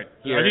 All right.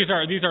 Here.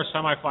 These are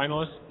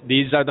semifinalists.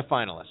 These are the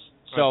finalists.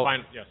 So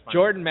Yes,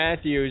 Jordan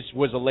Matthews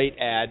was a late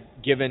add,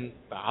 given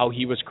how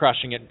he was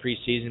crushing it in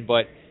preseason.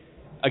 But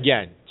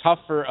again, tough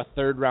for a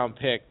third-round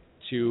pick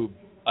to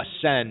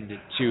ascend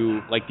to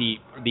like the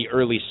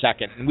early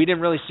second, and we didn't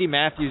really see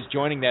Matthews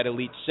joining that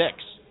elite 6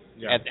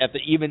 at the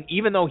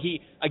even though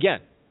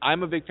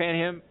I'm a big fan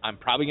of him. I'm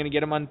probably going to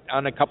get him on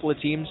a couple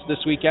of teams this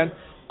weekend,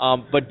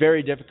 but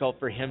very difficult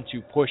for him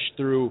to push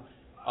through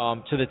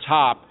to the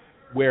top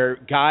where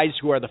guys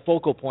who are the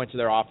focal points of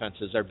their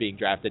offenses are being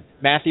drafted.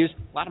 Matthews,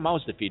 a lot of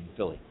mouths to feed in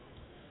Philly.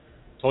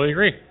 Totally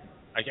agree.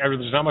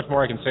 There's not much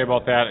more I can say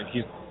about that.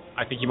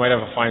 I think he might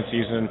have a fine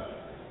season.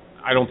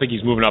 I don't think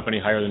he's moving up any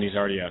higher than he's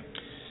already at.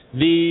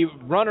 The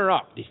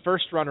runner-up, the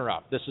first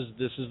runner-up. This is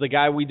the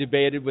guy we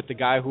debated with the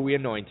guy who we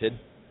anointed.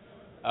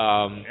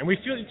 And we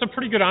feel it's a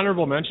pretty good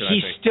honorable mention. He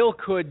I think. still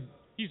could.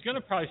 He's going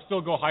to probably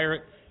still go higher.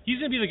 He's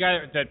going to be the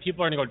guy that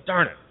people are going to go,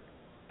 darn it.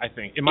 I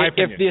think, in my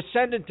opinion. If the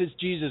ascendant is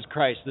Jesus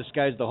Christ, this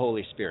guy's the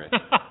Holy Spirit.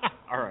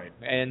 All right.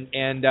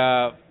 And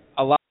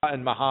Allah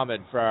and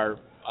Muhammad for our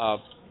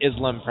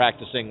Islam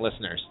practicing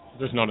listeners.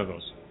 There's none of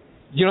those.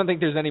 You don't think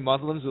there's any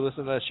Muslims who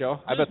listen to that show?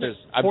 I bet there's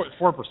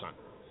 4%.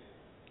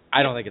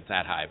 I don't think it's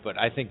that high, but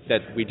I think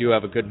that we do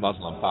have a good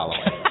Muslim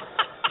following.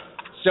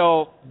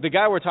 So the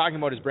guy we're talking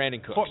about is Brandon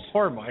Cooks.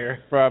 Poor Meyer.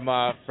 From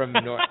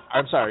North.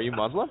 I'm sorry, are you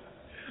Muslim?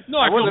 No,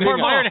 I feel poor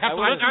Meyer to have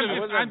to listen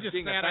to this. I'm just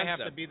sad I have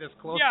to be this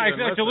close. Yeah, to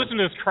exactly. To listen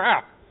to this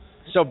crap.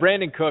 So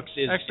Brandon Cooks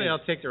is actually.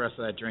 I'll take the rest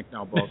of that drink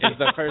now, Bo.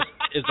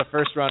 Is the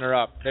first runner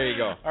up. There you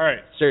go. All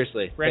right.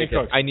 Seriously, Brandon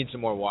Cooks. I need some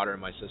more water in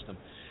my system.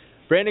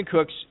 Brandon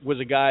Cooks was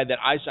a guy that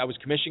I was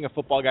commissioning a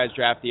football guys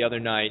draft the other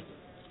night,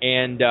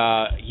 and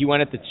he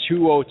went at the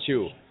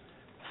 202.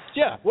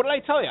 Yeah, what did I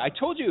tell you? I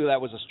told you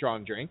that was a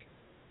strong drink.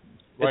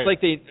 Right.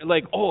 It's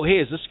like oh, hey,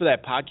 is this for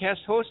that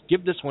podcast host?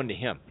 Give this one to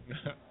him.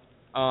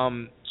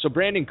 So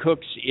Brandon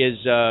Cooks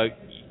is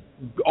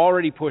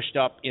already pushed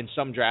up in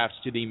some drafts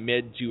to the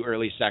mid to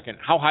early second.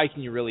 How high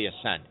can you really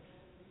ascend?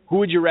 Who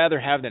would you rather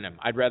have than him?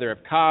 I'd rather have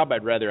Cobb.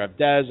 I'd rather have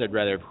Dez. I'd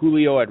rather have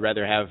Julio. I'd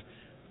rather have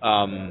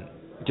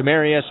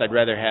Demarius. I'd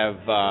rather have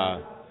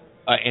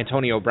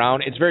Antonio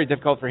Brown. It's very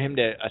difficult for him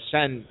to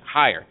ascend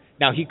higher.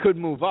 Now, he could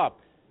move up,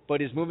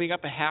 but is moving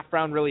up a half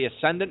round really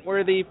ascendant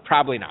worthy?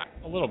 Probably not.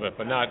 A little bit,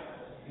 but not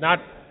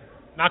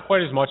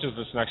quite as much as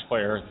this next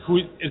player.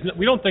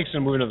 We don't think he's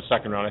going to move into the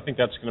second round. I think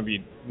that's going to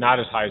be not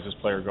as high as this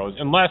player goes,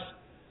 unless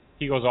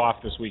he goes off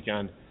this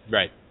weekend.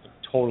 Right.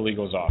 Totally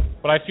goes off.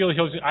 But I feel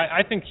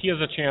I think he has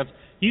a chance.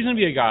 He's going to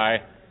be a guy,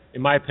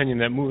 in my opinion,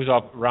 that moves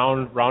up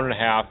round and a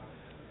half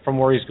from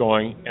where he's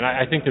going, and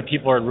I think that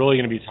people are really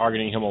going to be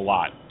targeting him a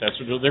lot. They're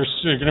going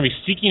to be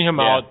seeking him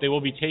out. They will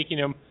be taking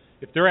him.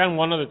 If they're on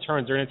one of the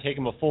turns, they're going to take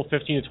him a full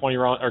 15 to 20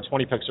 round or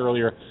 20 picks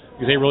earlier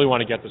because they really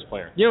want to get this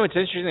player. You know what's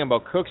interesting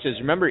about Cooks is,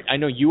 remember, I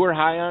know you were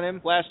high on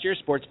him last year.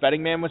 Sports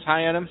Betting Man was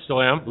high on him.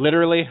 Still am.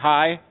 Literally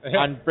high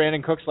on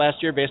Brandon Cooks last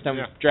year based on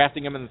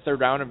drafting him in the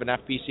third round of an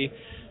FPC.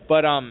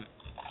 But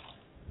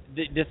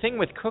the thing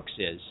with Cooks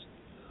is,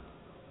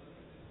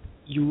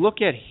 you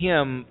look at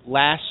him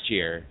last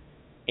year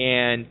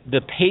and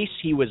the pace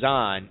he was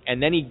on,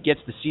 and then he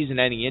gets the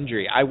season-ending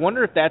injury. I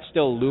wonder if that's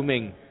still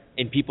looming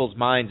in people's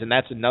minds, and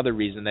that's another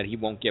reason that he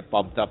won't get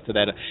bumped up to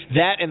that.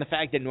 That and the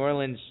fact that New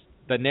Orleans,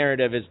 the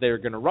narrative is they're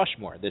going to rush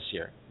more this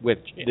year.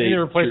 They're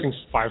replacing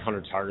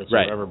 500 targets or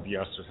whatever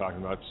BS they're talking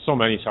about. So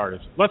many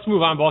targets. Let's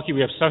move on, Bulky.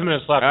 We have 7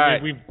 minutes left. All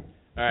right.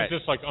 All right.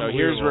 Just so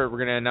here's where we're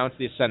going to announce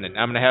the ascendant.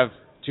 I'm going to have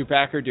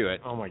Two-Packer do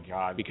it. Oh, my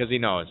God. Because he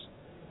knows.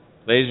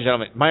 Ladies and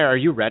gentlemen, Meyer, are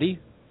you ready?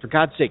 For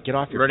God's sake, get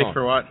off your phone. Ready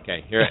for what?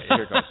 Okay, here it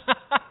goes.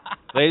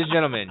 Ladies and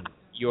gentlemen,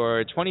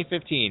 your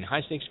 2015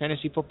 High Stakes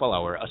Fantasy Football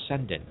Hour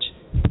Ascendant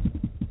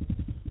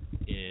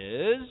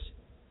is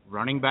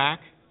running back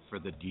for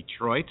the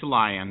Detroit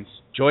Lions.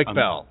 Joik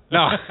Bell.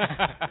 No,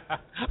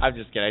 I'm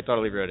just kidding. I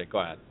totally ruined it.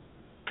 Go ahead.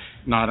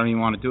 No, I don't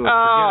even want to do it.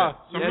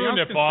 Forget it. I'm ruined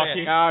it,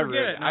 Bulky.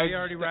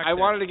 I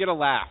wanted to get a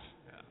laugh.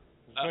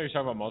 So you're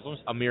talking about Muslims?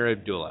 Amir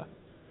Abdullah.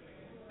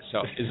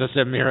 So, is this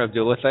a Amir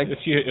Abdullah thing? Is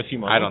he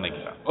Muslim? I don't think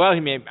so. Well,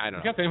 he may. I don't know.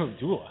 He got the name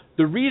Abdullah.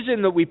 The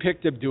reason that we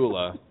picked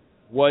Abdullah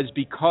was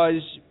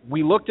because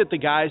we looked at the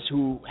guys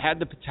who had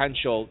the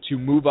potential to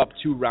move up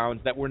 2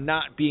 rounds that were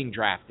not being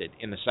drafted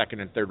in the second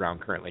and third round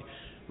currently.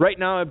 Right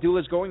now,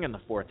 Abdullah's going in the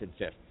 4th and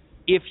 5th.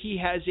 If he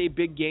has a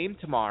big game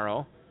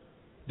tomorrow,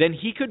 then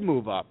he could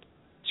move up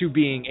to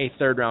being a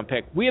third-round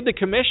pick. We have the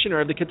commissioner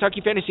of the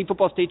Kentucky Fantasy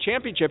Football State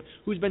Championship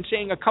who's been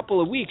saying a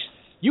couple of weeks,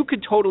 you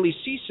could totally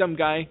see some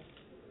guy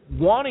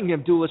wanting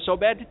Abdullah so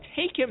bad to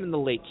take him in the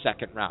late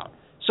second round.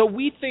 So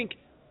we think,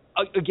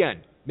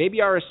 again,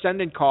 maybe our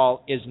ascendant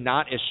call is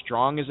not as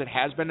strong as it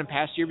has been in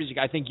past years.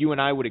 I think you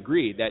and I would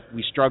agree that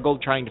we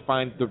struggled trying to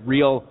find the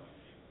real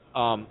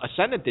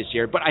ascendant this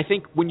year. But I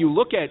think when you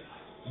look at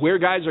where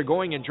guys are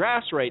going in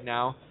drafts right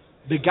now,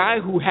 the guy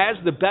who has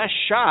the best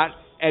shot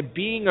at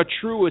being a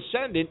true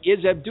ascendant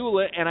is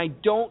Abdullah, and I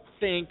don't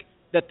think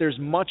that there's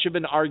much of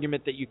an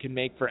argument that you can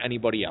make for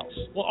anybody else.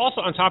 Well,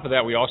 also on top of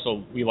that,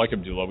 we like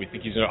Abdullah. We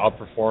think he's going to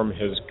outperform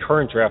his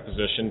current draft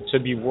position to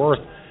be worth.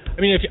 I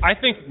mean, I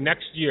think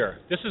next year,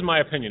 this is my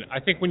opinion. I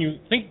think when you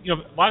think,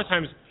 a lot of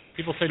times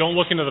people say don't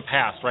look into the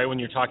past, right? When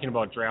you're talking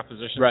about draft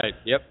positions, right?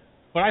 Yep.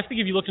 But I think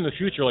if you look in the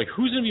future, like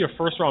who's going to be a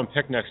first-round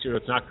pick next year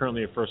that's not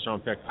currently a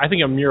first-round pick? I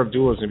think Amir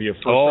Abdullah is going to be a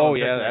first-round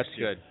pick next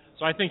year. Good.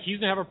 So I think he's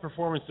going to have a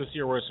performance this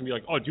year where it's going to be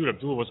like, oh, dude,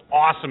 Abdullah was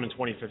awesome in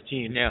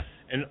 2015. Yeah.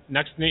 And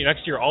next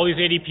year, all these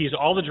ADPs,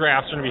 all the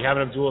drafts are going to be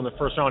having Abdullah in the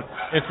first round.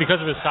 And it's because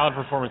of his solid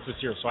performance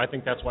this year. So I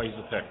think that's why he's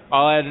the pick.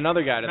 I'll add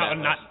another guy to that list.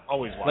 Not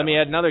always why. Let me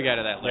add another guy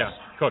to that list.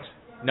 Yeah, Cooks.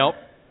 Nope.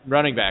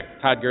 Running back,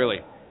 Todd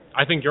Gurley.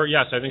 I think so.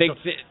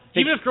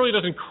 Even if Gurley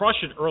doesn't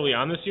crush it early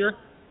on this year,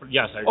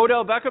 yes, I agree.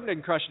 Odell Beckham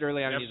didn't crush it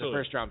early on. Absolutely. He's a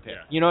first-round pick.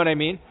 Yeah. You know what I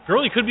mean?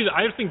 Gurley could be.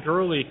 I think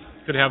Gurley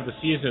could have the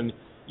season,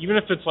 even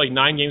if it's like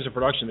 9 games of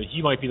production, that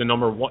he might be the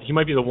number one. He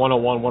might be the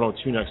 101,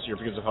 102 next year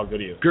because of how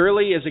good he is.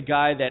 Gurley is a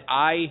guy that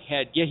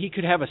he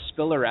could have a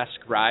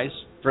Spiller-esque rise.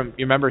 You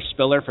remember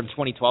Spiller from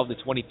 2012 to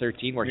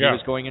 2013 where he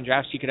was going in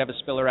drafts? He could have a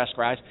Spiller-esque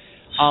rise.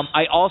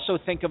 I also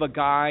think of a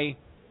guy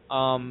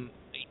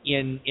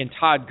in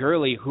Todd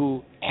Gurley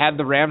who, had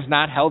the Rams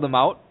not held him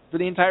out for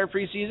the entire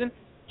preseason,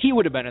 he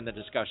would have been in the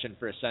discussion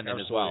for Ascendant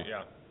as well.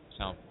 Yeah.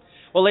 So,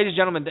 well, ladies and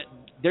gentlemen,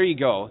 there you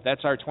go.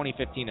 That's our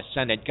 2015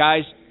 Ascendant.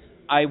 Guys,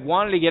 I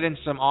wanted to get into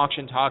some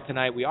auction talk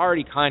tonight. We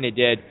already kind of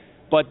did,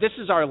 but this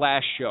is our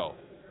last show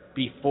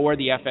before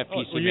the FFPC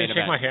main event. Will you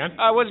shake my hand?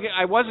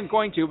 I wasn't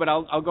going to, but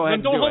I'll go ahead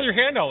and do it. Don't hold your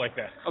hand out like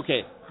that.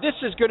 Okay, this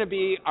is going to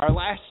be our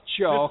last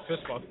show.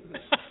 Fist bump.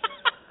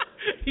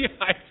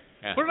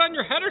 Put it on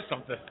your head or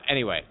something.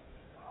 Anyway,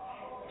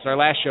 it's our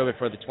last show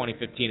before the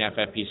 2015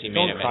 FFPC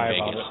main event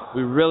in Vegas.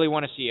 We really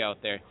want to see you out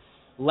there.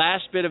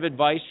 Last bit of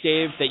advice,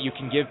 Dave, that you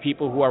can give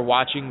people who are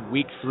watching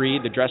Week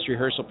 3, the dress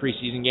rehearsal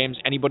preseason games,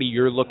 anybody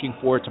you're looking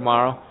for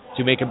tomorrow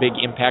to make a big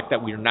impact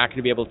that we're not going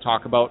to be able to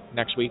talk about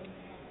next week?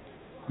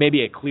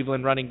 Maybe a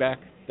Cleveland running back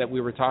that we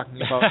were talking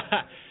about?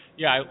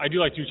 Yeah, I do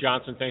like Duke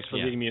Johnson. Thanks for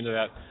leading me into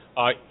that.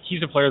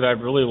 He's a player that I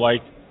really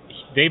like.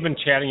 They've been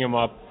chatting him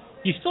up.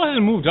 He still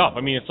hasn't moved up.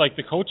 I mean, it's like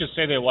the coaches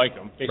say they like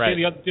him. They say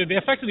they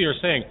effectively are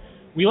saying,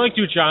 we like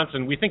Duke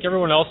Johnson. We think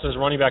everyone else as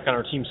running back on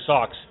our team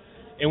sucks.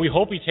 And we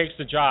hope he takes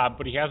the job,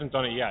 but he hasn't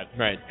done it yet.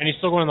 Right. And he's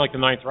still going in like the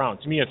 9th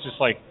round. To me, it's just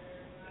like,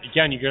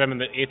 again, you get him in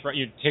the 8th round.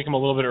 You take him a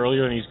little bit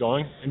earlier than he's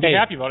going, and be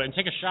happy about it, and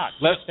take a shot.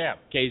 Let a stab.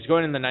 Okay, he's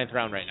going in the 9th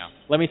round right now.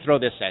 Let me throw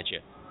this at you.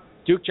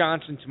 Duke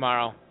Johnson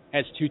tomorrow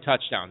has 2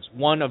 touchdowns,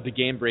 one of the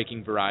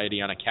game-breaking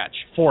variety on a catch.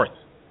 4th.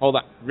 Hold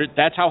on.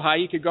 That's how high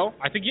you could go?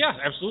 I think, yes,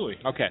 absolutely.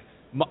 Okay.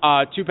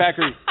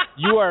 Two-Packer,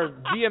 you are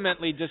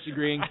vehemently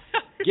disagreeing,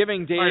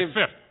 giving Dave... All right,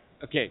 5th.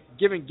 Okay,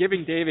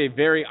 giving Dave a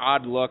very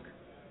odd look.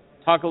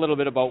 Talk a little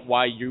bit about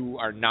why you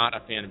are not a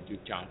fan of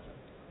Duke Johnson.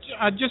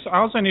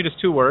 All I need is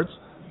 2 words.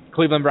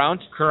 Cleveland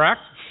Browns?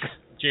 Correct.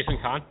 Jason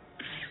Kahn?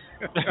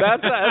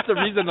 That's a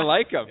reason to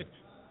like him.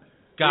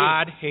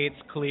 God hates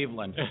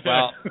Cleveland.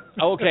 Well,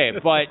 okay,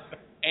 but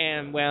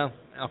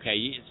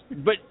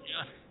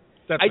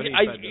That's what he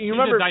said. You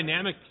remember, he's a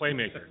dynamic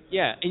playmaker.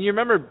 Yeah, and you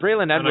remember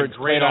Braylon Edwards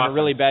played on a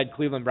really bad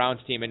Cleveland Browns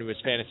team and he was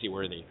fantasy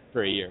worthy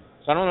for a year.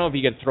 So I don't know if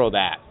you can throw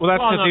that. Well, that's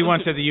because he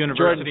went to the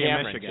University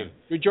of Michigan.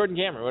 Jordan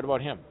Cameron, what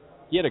about him?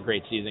 He had a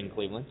great season in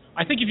Cleveland.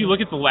 I think if you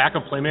look at the lack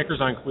of playmakers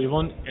on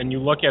Cleveland and you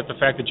look at the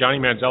fact that Johnny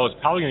Manziel is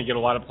probably going to get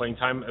a lot of playing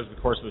time as the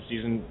course of the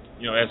season,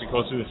 as it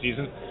goes through the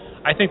season,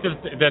 I think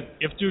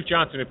that if Duke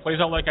Johnson, it plays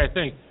out like I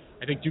think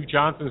Duke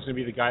Johnson is going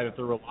to be the guy that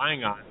they're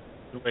relying on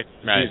the way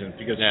through the season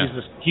because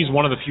he's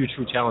one of the few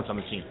true talents on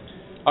the team.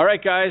 All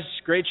right, guys,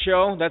 great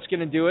show. That's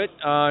going to do it.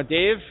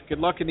 Dave, good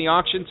luck in the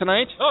auction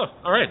tonight. Oh,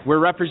 all right. We're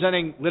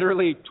representing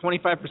literally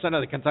 25% of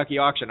the Kentucky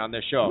auction on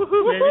this show.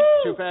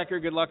 Two-Packer,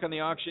 good luck on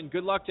the auction.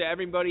 Good luck to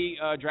everybody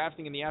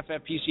drafting in the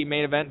FFPC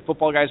main event,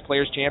 Football Guys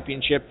Players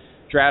Championship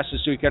drafts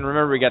this weekend.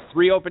 Remember, we got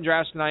 3 open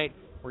drafts tonight.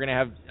 We're going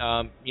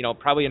to have,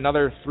 probably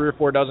another 3 or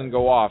 4 dozen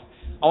go off.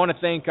 I want to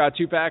thank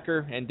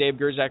Two-Packer and Dave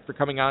Gerzak for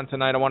coming on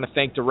tonight. I want to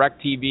thank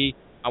DirecTV.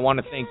 I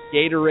want to thank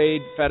Gatorade,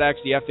 FedEx,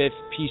 the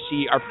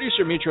FFPC, our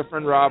producer, mutual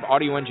friend Rob,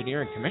 audio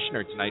engineer, and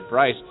commissioner tonight,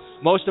 Bryce.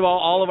 Most of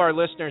all of our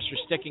listeners for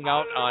sticking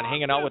out and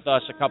hanging out with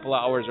us a couple of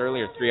hours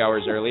early, or 3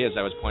 hours early, as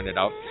I was pointed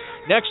out.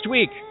 Next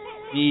week,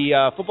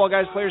 the Football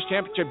Guys Players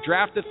Championship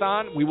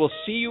Draft-a-thon. We will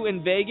see you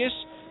in Vegas,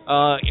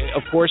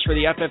 of course, for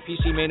the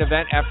FFPC main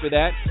event after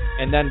that,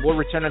 and then we'll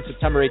return on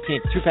September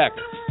 18th.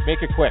 Two-Packer,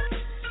 make it quick.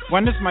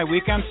 When does my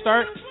weekend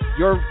start?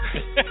 Your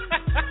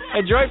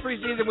Enjoy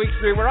preseason week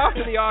 3. We're off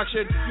to the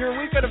auction. Your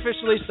weekend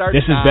officially starts.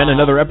 This has been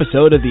another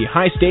episode of the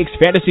High Stakes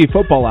Fantasy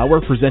Football Hour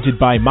presented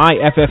by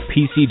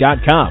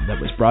MyFFPC.com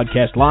that was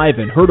broadcast live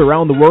and heard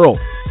around the world.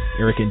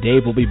 Eric and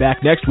Dave will be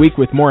back next week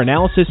with more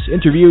analysis,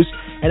 interviews,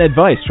 and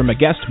advice from a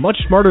guest much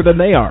smarter than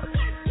they are.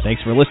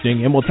 Thanks for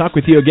listening, and we'll talk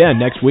with you again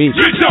next week.